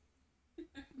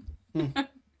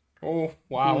 Oh,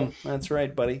 wow. That's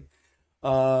right, buddy.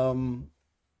 So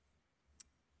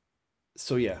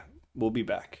yeah, we'll be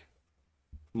back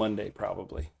Monday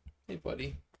probably. Hey,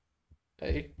 buddy.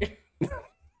 Hey.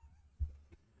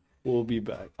 We'll be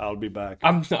back. I'll be back.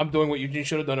 I'm doing what Eugene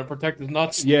should have done and protect his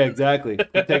nuts. Yeah, exactly.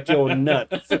 Protect your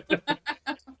nuts.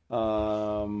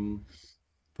 Pookie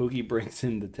brings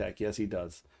in the tech. Yes, he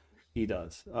does. He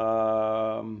does.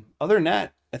 Other than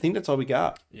that, I think that's all we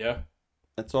got. Yeah.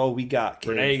 That's all we got,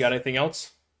 kids. Renee, you got anything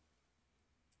else?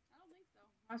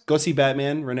 Go see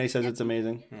Batman. Renee says it's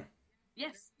amazing.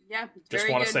 Yes. Yeah. Just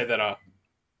want to say that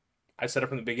I said it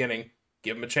from the beginning.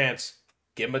 Give him a chance.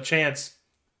 Give him a chance.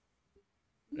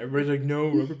 Everybody's like, no,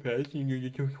 Robert Pattinson, you're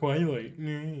too Twilight.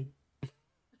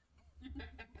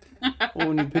 Well,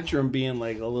 when you picture him being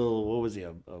like a little, what was he,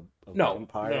 a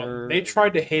vampire? No. They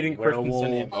tried to Hayden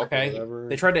Christensen him, werewolf, okay? whatever.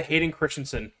 They tried to Hayden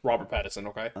Christensen Robert Pattinson,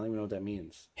 okay? I don't even know what that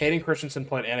means. Hayden Christensen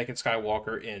played Anakin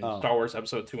Skywalker in Star Wars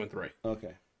Episode 2 and 3.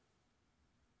 Okay.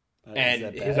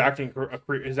 And his acting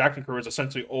career is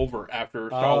essentially over after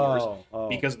Star Wars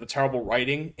because of the terrible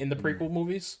writing in the prequel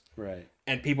movies. Right.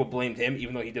 And people blamed him,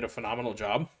 even though he did a phenomenal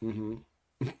job. Mm-hmm.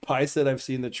 Pi said, I've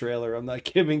seen the trailer. I'm not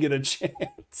giving it a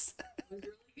chance.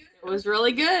 It was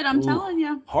really good. I'm telling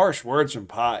you. Harsh words from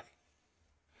Pi.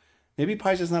 Maybe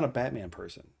Pi's just not a Batman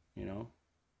person, you know?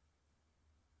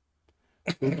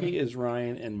 Spooky is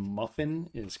Ryan and Muffin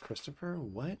is Christopher?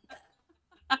 What?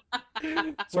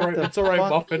 It's all right,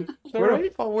 Muffin.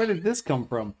 Where did this come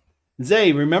from?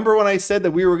 Zay, remember when I said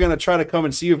that we were going to try to come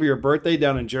and see you for your birthday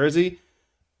down in Jersey?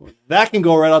 That can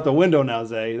go right out the window now,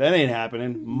 Zay. That ain't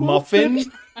happening.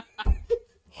 Muffin?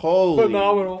 Holy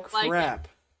phenomenal crap.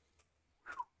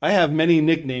 I have many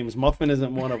nicknames. Muffin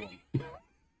isn't one of them.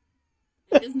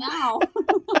 It is now.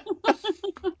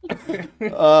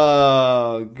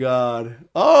 Oh, God.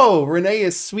 Oh, Renee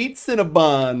is sweet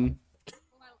Cinnabon.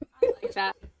 I like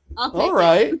that. I'll take All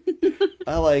right.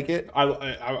 I like it.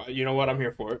 I you know what? I'm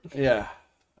here for it. Yeah.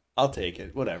 I'll take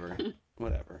it. Whatever.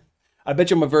 I bet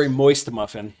you I'm a very moist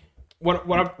muffin. What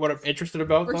I'm interested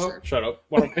about, For though, sure. shut up.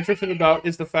 What I'm interested about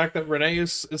is the fact that Renee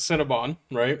is Cinnabon,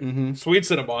 right? Mm-hmm. Sweet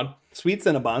Cinnabon. Sweet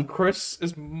Cinnabon. Chris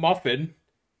is Muffin.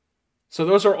 So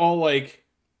those are all like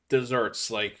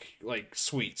desserts, like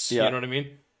sweets. Yeah. You know what I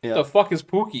mean? Yeah. The fuck is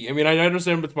Pookie? I mean, I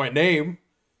understand it's my name,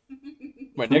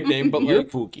 my nickname, but You're like,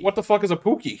 Pookie. what the fuck is a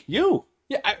Pookie? You.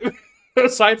 Yeah.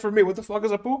 Aside from me, what the fuck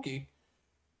is a Pookie?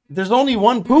 There's only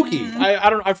one Pookie. I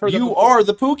don't. I've heard that You before. are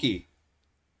the Pookie.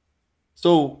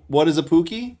 So, what is a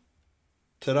Pookie?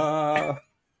 Ta-da.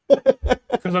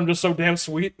 Because I'm just so damn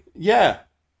sweet. Yeah.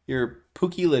 You're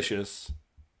Pookie-licious.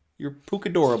 You're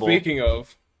Pook-adorable. Speaking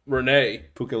of Renee,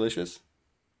 Pookalicious?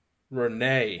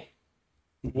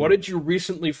 what did you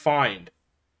recently find?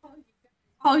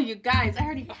 Oh, you guys, I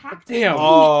already packed it. Damn.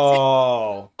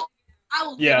 Oh. I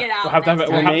will Yeah, dig it out. we'll have to have,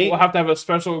 next we'll, time. have, we'll have to have a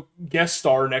special guest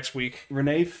star next week.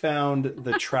 Renee found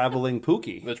the traveling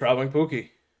Pookie. The traveling Pookie.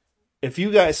 If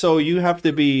you guys, so you have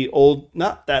to be old,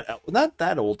 not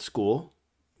that old school,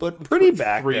 but pretty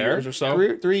back 3 there. years or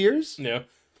so. 3 years? Yeah.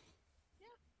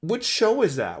 Which show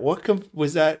is that?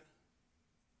 Was that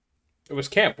It was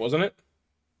camp, wasn't it?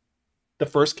 the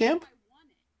first camp?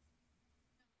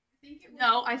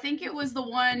 No, I think it was the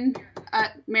one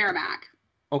at Merrimack.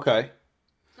 Okay.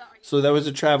 So that was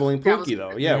a traveling That was- Pookie,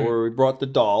 though. Yeah, where we brought the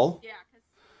doll. Yeah. 'Cause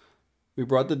We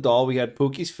brought the doll. We had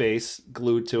Pookie's face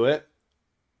glued to it.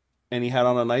 And he had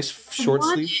on a nice short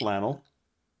sleeve flannel.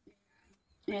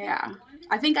 Yeah.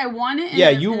 I think I won it. Yeah,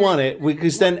 you won it.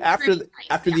 Because then after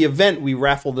the event, we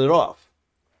raffled it off.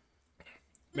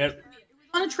 Man,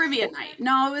 On a trivia night.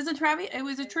 No, it was a trivia. It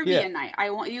was a trivia Yeah. night.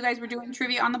 You guys were doing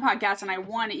trivia on the podcast, and I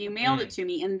won it. You mailed it to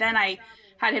me, and then I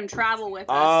had him travel with us.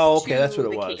 Oh, okay, to that's what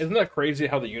it the was. Cape. isn't that crazy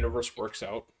how the universe works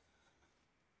out?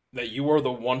 That you are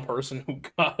the one person who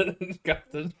got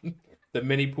the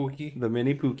mini Pookie. The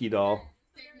mini Pookie doll.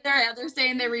 They're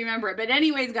saying they remember it. But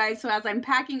anyways, guys, so as I'm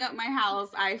packing up my house,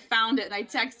 I found it and I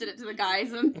texted it to the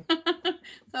guys, and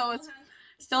so it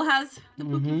still has the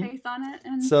Pookie face on it.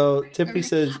 And So Tippy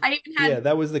says, I even had yeah,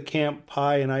 that was the camp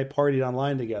Pi and I partied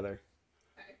online together.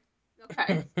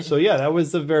 okay. So yeah, that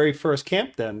was the very first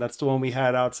camp then. That's the one we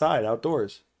had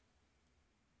outdoors.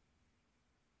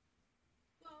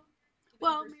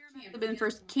 Well, Merrimack would have been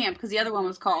first camp because the other one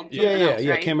was called Yeah, something else,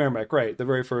 right? Camp Merrimack, right. The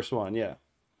very first one, yeah.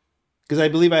 Because I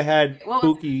believe I had Well,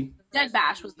 Pookie. Dead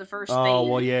Bash was the first Oh, thing.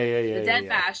 well, yeah. The Dead yeah.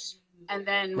 Bash, and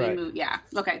then we Right. moved. Yeah.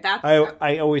 Okay, that's.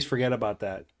 I always forget about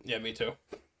that. Yeah, me too.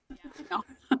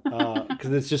 no.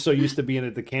 Because it's just so used to being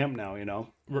at the camp now, you know.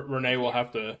 Renee will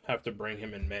have to bring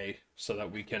him in May so that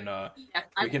we can Yes,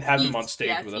 we can have him on stage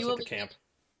yes, with he us will at the be- camp.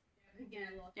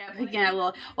 Yeah, again, I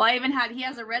will. Well, I even he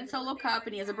has a red Solo cup,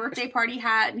 and he has a birthday party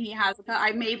hat, and he has.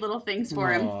 I made little things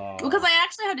for him Aw. because I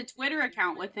actually had a Twitter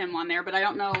account with him on there, but I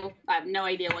don't know. I have no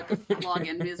idea what the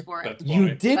login is for it. That's You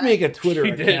funny. did make a Twitter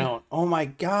She did. account. Oh my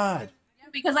god.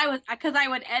 Because I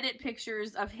would edit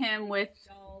pictures of him with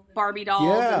Barbie dolls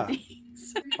Yeah. and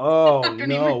things. Oh don't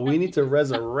no, even- we need to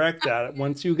resurrect that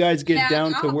once you guys get Yeah,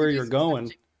 down I'll to have where do you're some going.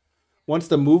 searching. Once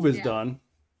the move is Yeah. done.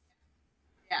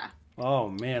 Yeah. Oh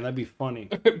man, that'd be funny.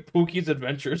 Pookie's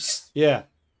Adventures. Yeah.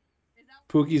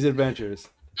 Pookie's Adventures.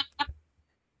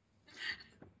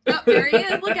 Oh, there he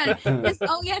is. Look at it.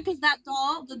 Oh yeah, because that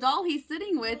doll, the doll he's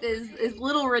sitting with is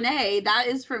little Renee. That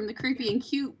is from the Creepy and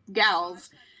Cute Gals.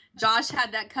 Josh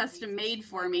had that custom made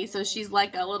for me, so she's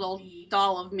like a little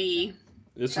doll of me.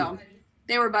 So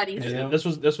they were buddies. Yeah. This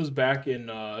was back in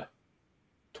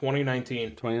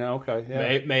 2019. 29, okay,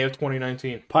 yeah. May of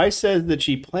 2019. Pi says that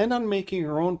she planned on making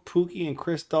her own Pookie and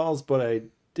Chris dolls, but I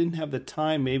didn't have the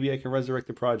time. Maybe I can resurrect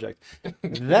the project.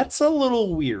 That's a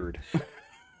little weird.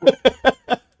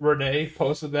 Renee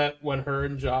posted that when her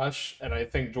and Josh and I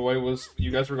think Joy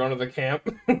you guys were going to the camp.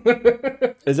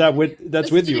 Is that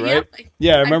that's with you, right?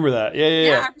 Yeah, I remember that.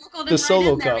 Yeah. I buckled him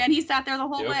right in there, man. He sat there the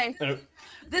whole way. And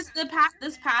This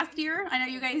past year, I know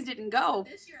you guys didn't go,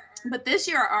 but this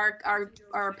year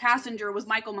our passenger was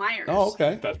Michael Myers. Oh,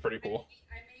 okay. That's pretty cool.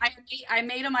 I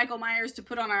made a Michael Myers to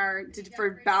put on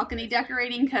for balcony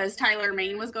decorating because Tyler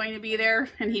Maine was going to be there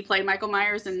and he played Michael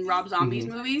Myers in Rob Zombie's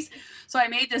movies. So I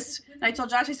made this and I told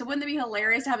Josh, I said, wouldn't it be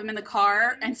hilarious to have him in the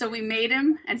car? And so we made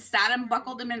him and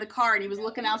buckled him in the car and he was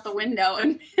looking out the window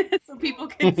and so people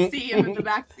could see him in the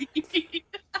back seat.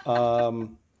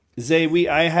 Zay,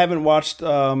 I haven't watched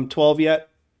 12 yet.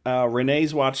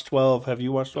 Renee's watched 12. Have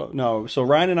you watched 12? No. So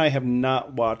Ryan and I have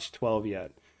not watched 12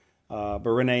 yet. But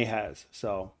Renee has.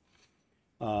 So,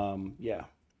 yeah.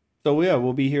 So, yeah,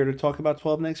 we'll be here to talk about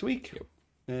 12 next week. Yep.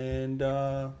 And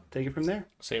take it from there.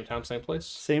 Same time, same place.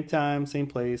 Same time, same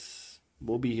place.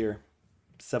 We'll be here.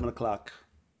 7 o'clock.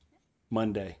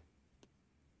 Monday.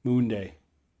 Moon Day.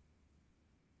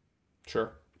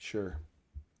 Sure.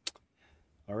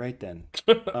 All right, then.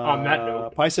 On that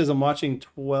note. Pi says I'm watching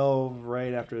 12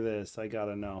 right after this. I got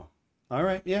to know. All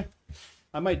right, yeah.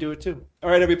 I might do it too. All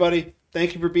right, everybody.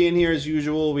 Thank you for being here as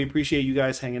usual. We appreciate you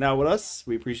guys hanging out with us.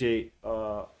 We appreciate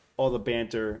all the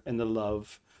banter and the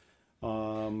love.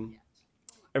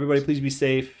 Everybody, please be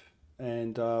safe.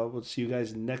 And we'll see you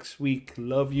guys next week.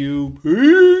 Love you.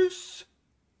 Peace.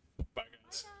 Bye,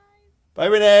 guys. Bye,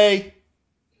 Renee.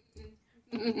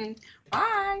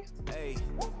 Bye. Hey,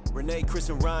 Renee, Chris,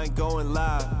 and Ryan going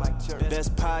live.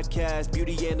 Best podcast,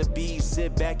 Beauty and the Beast.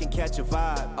 Sit back and catch a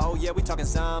vibe. Oh yeah, we talking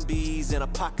zombies and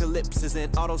apocalypses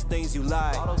and all those things you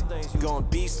like. Going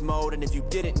beast mode, and if you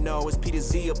didn't know, it's Peter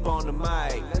Z up on the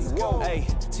mic. Whoa. Hey,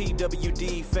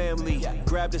 TWD family,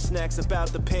 grab the snacks about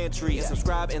the pantry.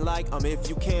 Subscribe and like if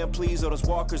you can, please. Or those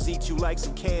walkers eat you like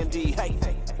some candy. Hey,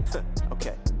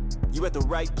 okay. You at the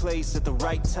right place at the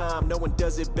right time. No one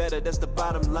does it better, that's the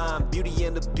bottom line. Beauty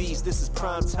and the Beast, this is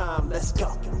prime time. Let's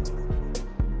go.